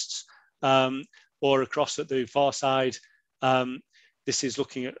catalysts, or across at the far side, this is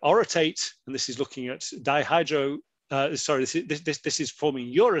looking at orotate, and this is looking at dihydro. This is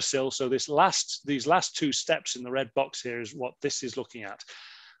forming uracil. So these last 2 steps in the red box here is what this is looking at.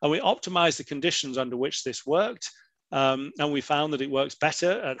 And we optimized the conditions under which this worked. And we found that it works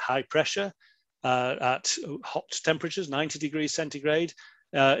better at high pressure, at hot temperatures, 90 degrees centigrade,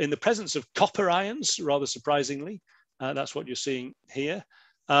 in the presence of copper ions, rather surprisingly. That's what you're seeing here.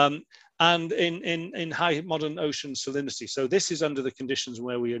 And in high modern ocean salinity. So this is under the conditions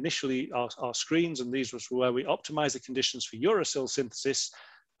where we initially our screens, and these was where we optimize the conditions for uracil synthesis.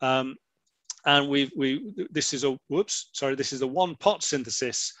 And this is a 1-pot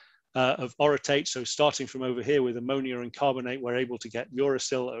synthesis of orotate. So starting from over here with ammonia and carbonate, we're able to get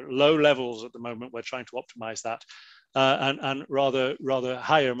uracil at low levels at the moment. We're trying to optimize that, and rather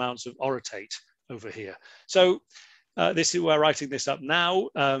higher amounts of orotate over here. So we're writing this up now.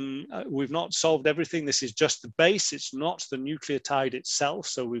 We've not solved everything. This is just the base. It's not the nucleotide itself.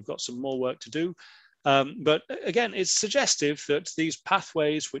 So we've got some more work to do. But again, it's suggestive that these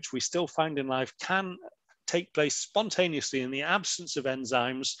pathways, which we still find in life, can take place spontaneously in the absence of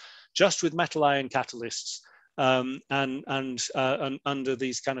enzymes, just with metal ion catalysts, and under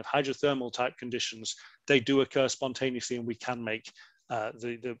these kind of hydrothermal type conditions, they do occur spontaneously, and we can make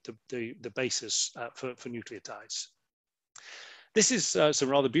the basis for nucleotides. This is some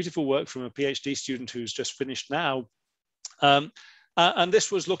rather beautiful work from a PhD student who's just finished now. And this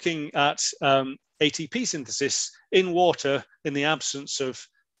was looking at ATP synthesis in water in the absence of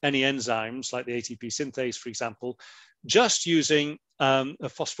any enzymes like the ATP synthase, for example, just using a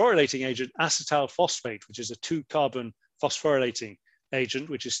phosphorylating agent, acetyl phosphate, which is a 2-carbon phosphorylating agent,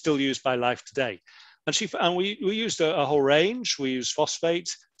 which is still used by life today. And we used a whole range. We used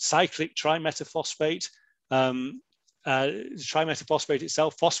phosphate, cyclic trimetaphosphate, trimetaphosphate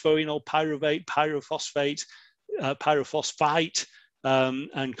itself, phosphoenol pyruvate, pyrophosphate, pyrophosphite,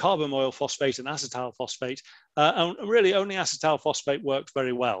 and carbamoyl phosphate and acetyl phosphate. And really only acetyl phosphate worked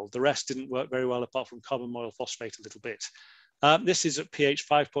very well. The rest didn't work very well, apart from carbamoyl phosphate a little bit. This is at pH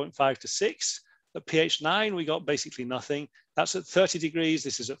 5.5 to 6. At pH 9, we got basically nothing. That's at 30 degrees.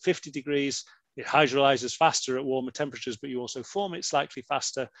 This is at 50 degrees. It hydrolyzes faster at warmer temperatures, but you also form it slightly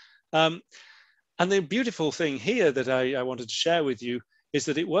faster. And the beautiful thing here that I wanted to share with you is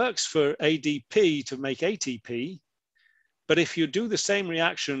that it works for ADP to make ATP. But if you do the same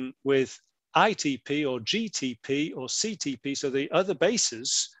reaction with ITP or GTP or CTP, so the other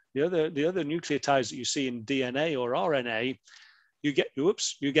bases, the other nucleotides that you see in DNA or RNA, you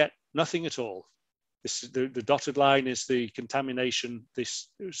get nothing at all. This is the dotted line is the contamination.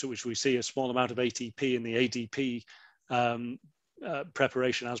 Which we see a small amount of ATP in the ADP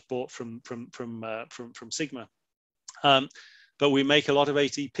preparation as bought from Sigma. But we make a lot of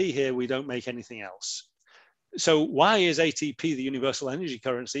ATP here. We don't make anything else. So why is ATP the universal energy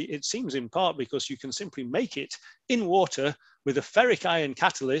currency? It seems in part because you can simply make it in water with a ferric ion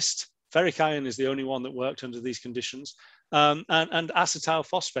catalyst. Ferric ion is the only one that worked under these conditions, and acetyl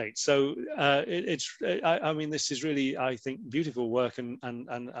phosphate. So I mean, this is really, I think, beautiful work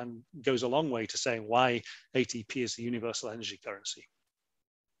and goes a long way to saying why ATP is the universal energy currency.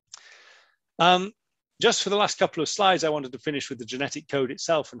 Just for the last couple of slides, I wanted to finish with the genetic code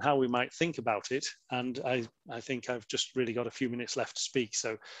itself and how we might think about it. And I think I've just really got a few minutes left to speak.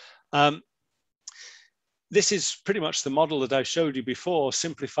 So this is pretty much the model that I showed you before,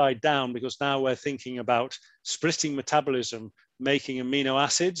 simplified down, because now we're thinking about splitting metabolism, making amino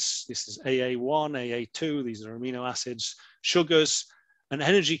acids. This is AA1, AA2, these are amino acids, sugars, an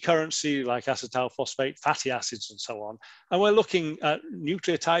energy currency like acetyl phosphate, fatty acids, and so on. And we're looking at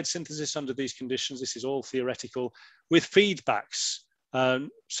nucleotide synthesis under these conditions. This is all theoretical with feedbacks.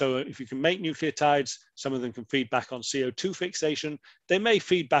 So if you can make nucleotides, some of them can feed back on CO2 fixation. They may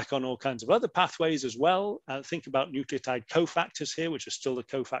feed back on all kinds of other pathways as well. Think about nucleotide cofactors here, which are still the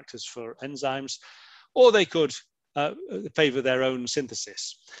cofactors for enzymes, or they could favor their own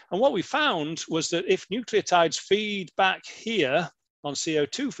synthesis. And what we found was that if nucleotides feed back here on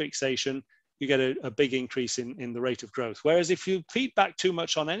CO2 fixation, you get a big increase in the rate of growth. Whereas if you feed back too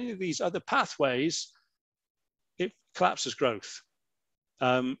much on any of these other pathways, it collapses growth.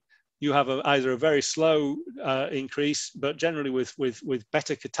 You have either a very slow increase, but generally with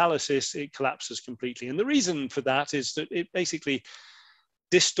better catalysis, it collapses completely. And the reason for that is that it basically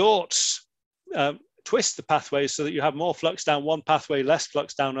distorts, twists the pathways so that you have more flux down one pathway, less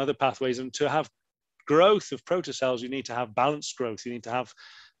flux down other pathways. And to have growth of protocells, you need to have balanced growth. You need to have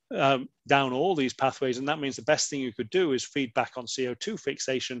down all these pathways. And that means the best thing you could do is feed back on CO2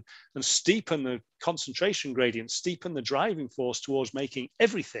 fixation and steepen the concentration gradient, steepen the driving force towards making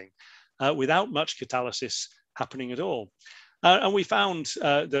everything without much catalysis happening at all. And we found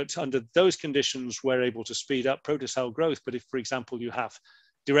that under those conditions, we're able to speed up protocell growth. But if, for example, you have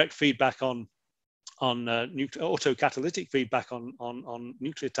direct feedback on autocatalytic feedback on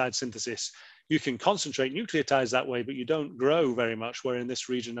nucleotide synthesis, you can concentrate nucleotides that way, but you don't grow very much. We're in this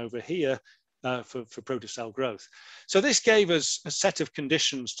region over here for protocell growth. So this gave us a set of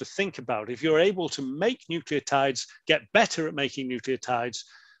conditions to think about. If you're able to make nucleotides, get better at making nucleotides,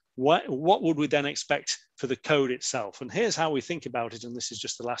 what would we then expect for the code itself? And here's how we think about it. And this is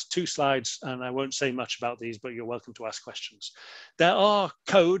just the last two slides, and I won't say much about these, but you're welcome to ask questions. There are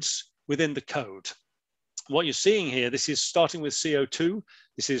codes within the code. What you're seeing here, this is starting with CO2.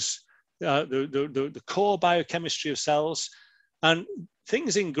 This is the core biochemistry of cells. And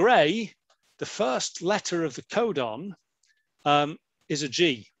things in gray, the first letter of the codon is a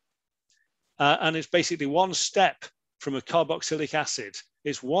G. And it's basically one step from a carboxylic acid.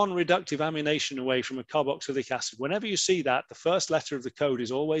 It's one reductive amination away from a carboxylic acid. Whenever you see that, the first letter of the code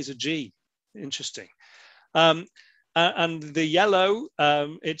is always a G. Interesting. And the yellow,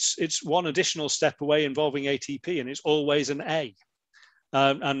 it's one additional step away involving ATP, and it's always an A.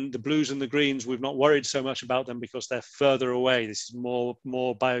 And the blues and the greens, we've not worried so much about them because they're further away. This is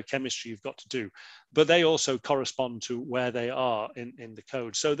more biochemistry you've got to do. But they also correspond to where they are in the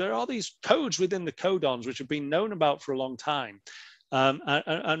code. So there are these codes within the codons which have been known about for a long time. And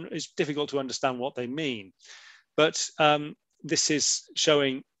it's difficult to understand what they mean. But this is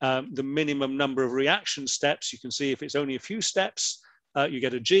showing the minimum number of reaction steps. You can see if it's only a few steps, you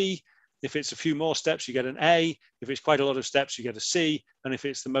get a G. If it's a few more steps, you get an A. If it's quite a lot of steps, you get a C. And if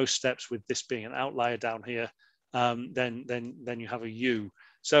it's the most steps, with this being an outlier down here, then you have a U.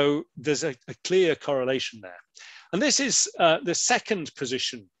 So there's a clear correlation there. And this is the second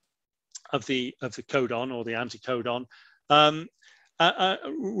position of the codon or the anticodon.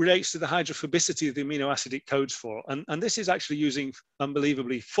 Relates to the hydrophobicity of the amino acid it codes for. And this is actually using,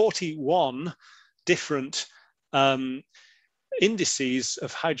 unbelievably, 41 different indices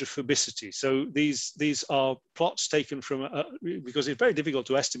of hydrophobicity. So these are plots taken from, because it's very difficult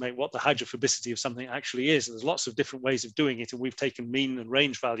to estimate what the hydrophobicity of something actually is. There's lots of different ways of doing it, and we've taken mean and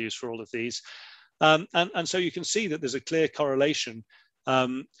range values for all of these. And so you can see that there's a clear correlation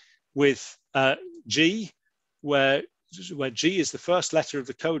with G, where G is the first letter of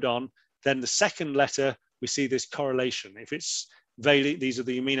the codon, then the second letter, we see this correlation. If it's valine, these are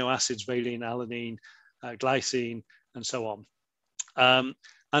the amino acids, valine, alanine, glycine, and so on.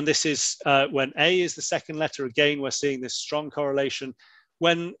 And this is when A is the second letter, again, we're seeing this strong correlation.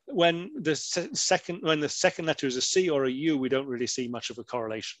 When the second letter is a C or a U, we don't really see much of a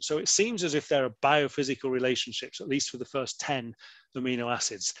correlation. So it seems as if there are biophysical relationships, at least for the first 10 amino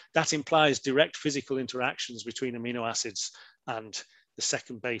acids. That implies direct physical interactions between amino acids and the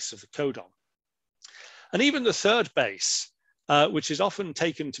second base of the codon. And even the third base, which is often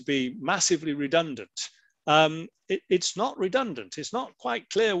taken to be massively redundant, it's not redundant. It's not quite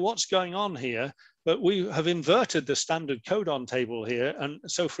clear what's going on here, but we have inverted the standard codon table here. And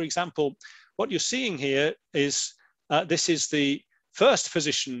so, for example, what you're seeing here is this is the first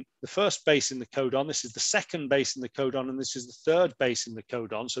position, the first base in the codon. This is the second base in the codon, and this is the third base in the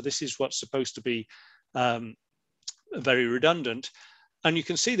codon. So this is what's supposed to be very redundant. And you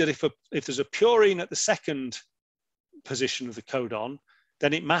can see that if there's a purine at the second position of the codon,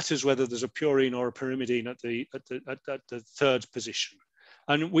 then it matters whether there's a purine or a pyrimidine at the third position.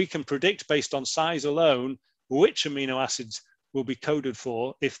 And we can predict based on size alone which amino acids will be coded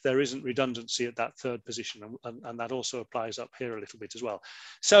for if there isn't redundancy at that third position. And that also applies up here a little bit as well.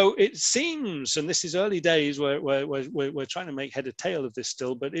 So it seems, and this is early days, we're trying to make head or tail of this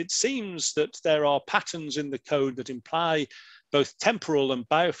still, but it seems that there are patterns in the code that imply both temporal and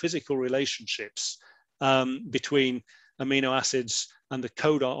biophysical relationships between amino acids and the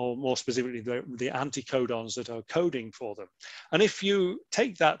codon, or more specifically, the anticodons that are coding for them. And if you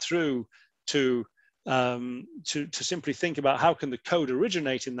take that through to simply think about how can the code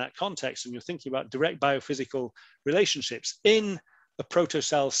originate in that context, and you're thinking about direct biophysical relationships in a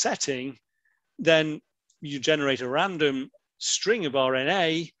protocell setting, then you generate a random string of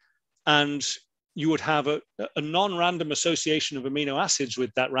RNA, and you would have a non-random association of amino acids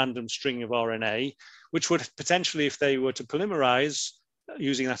with that random string of RNA, which would potentially, if they were to polymerize,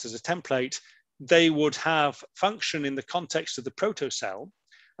 using that as a template, they would have function in the context of the protocell.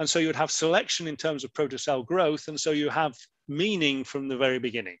 And so you would have selection in terms of protocell growth. And so you have meaning from the very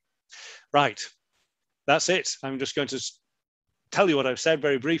beginning. Right, that's it. I'm just going to tell you what I've said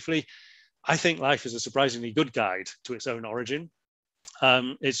very briefly. I think life is a surprisingly good guide to its own origin.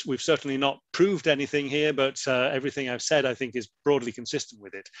 We've certainly not proved anything here, but everything I've said, I think, is broadly consistent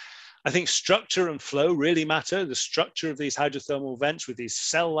with it. I think structure and flow really matter. The structure of these hydrothermal vents with these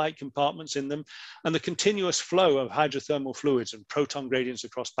cell-like compartments in them, and the continuous flow of hydrothermal fluids and proton gradients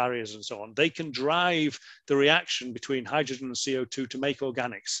across barriers and so on. They can drive the reaction between hydrogen and CO2 to make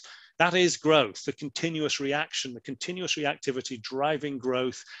organics. That is growth, the continuous reaction, the continuous reactivity driving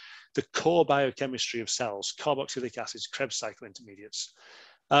growth, the core biochemistry of cells, carboxylic acids, Krebs cycle intermediates.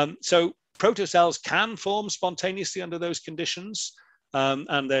 So protocells can form spontaneously under those conditions.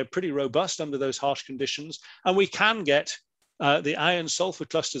 And they're pretty robust under those harsh conditions. And we can get the iron sulfur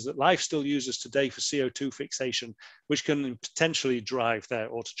clusters that life still uses today for CO2 fixation, which can potentially drive their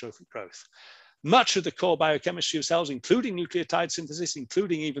autotrophic growth. Much of the core biochemistry of cells, including nucleotide synthesis,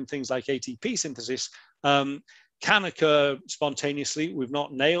 including even things like ATP synthesis, can occur spontaneously. We've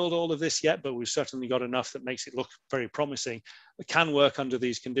not nailed all of this yet, but we've certainly got enough that makes it look very promising. It can work under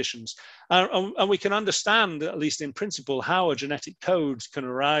these conditions. And we can understand, at least in principle, how a genetic code can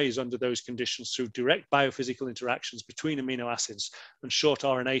arise under those conditions through direct biophysical interactions between amino acids and short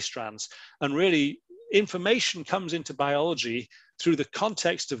RNA strands. And really, information comes into biology through the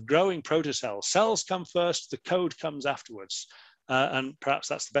context of growing protocells. Cells come first, the code comes afterwards. And perhaps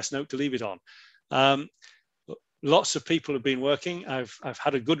that's the best note to leave it on. Lots of people have been working. I've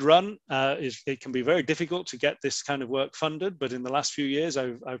had a good run. It can be very difficult to get this kind of work funded, but in the last few years,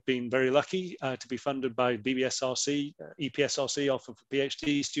 I've been very lucky to be funded by BBSRC, EPSRC, often for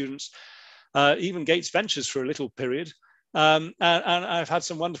PhD students, even Gates Ventures for a little period. And I've had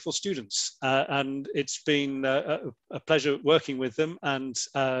some wonderful students, and it's been a pleasure working with them. And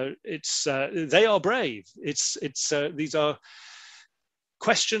they are brave. These are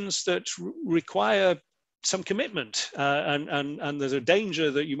questions that require some commitment, and there's a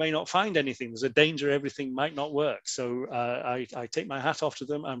danger that you may not find anything. There's a danger everything might not work. So I take my hat off to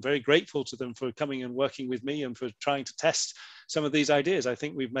them. I'm very grateful to them for coming and working with me and for trying to test some of these ideas. I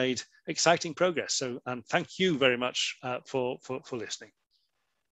think we've made exciting progress. So, and thank you very much for listening.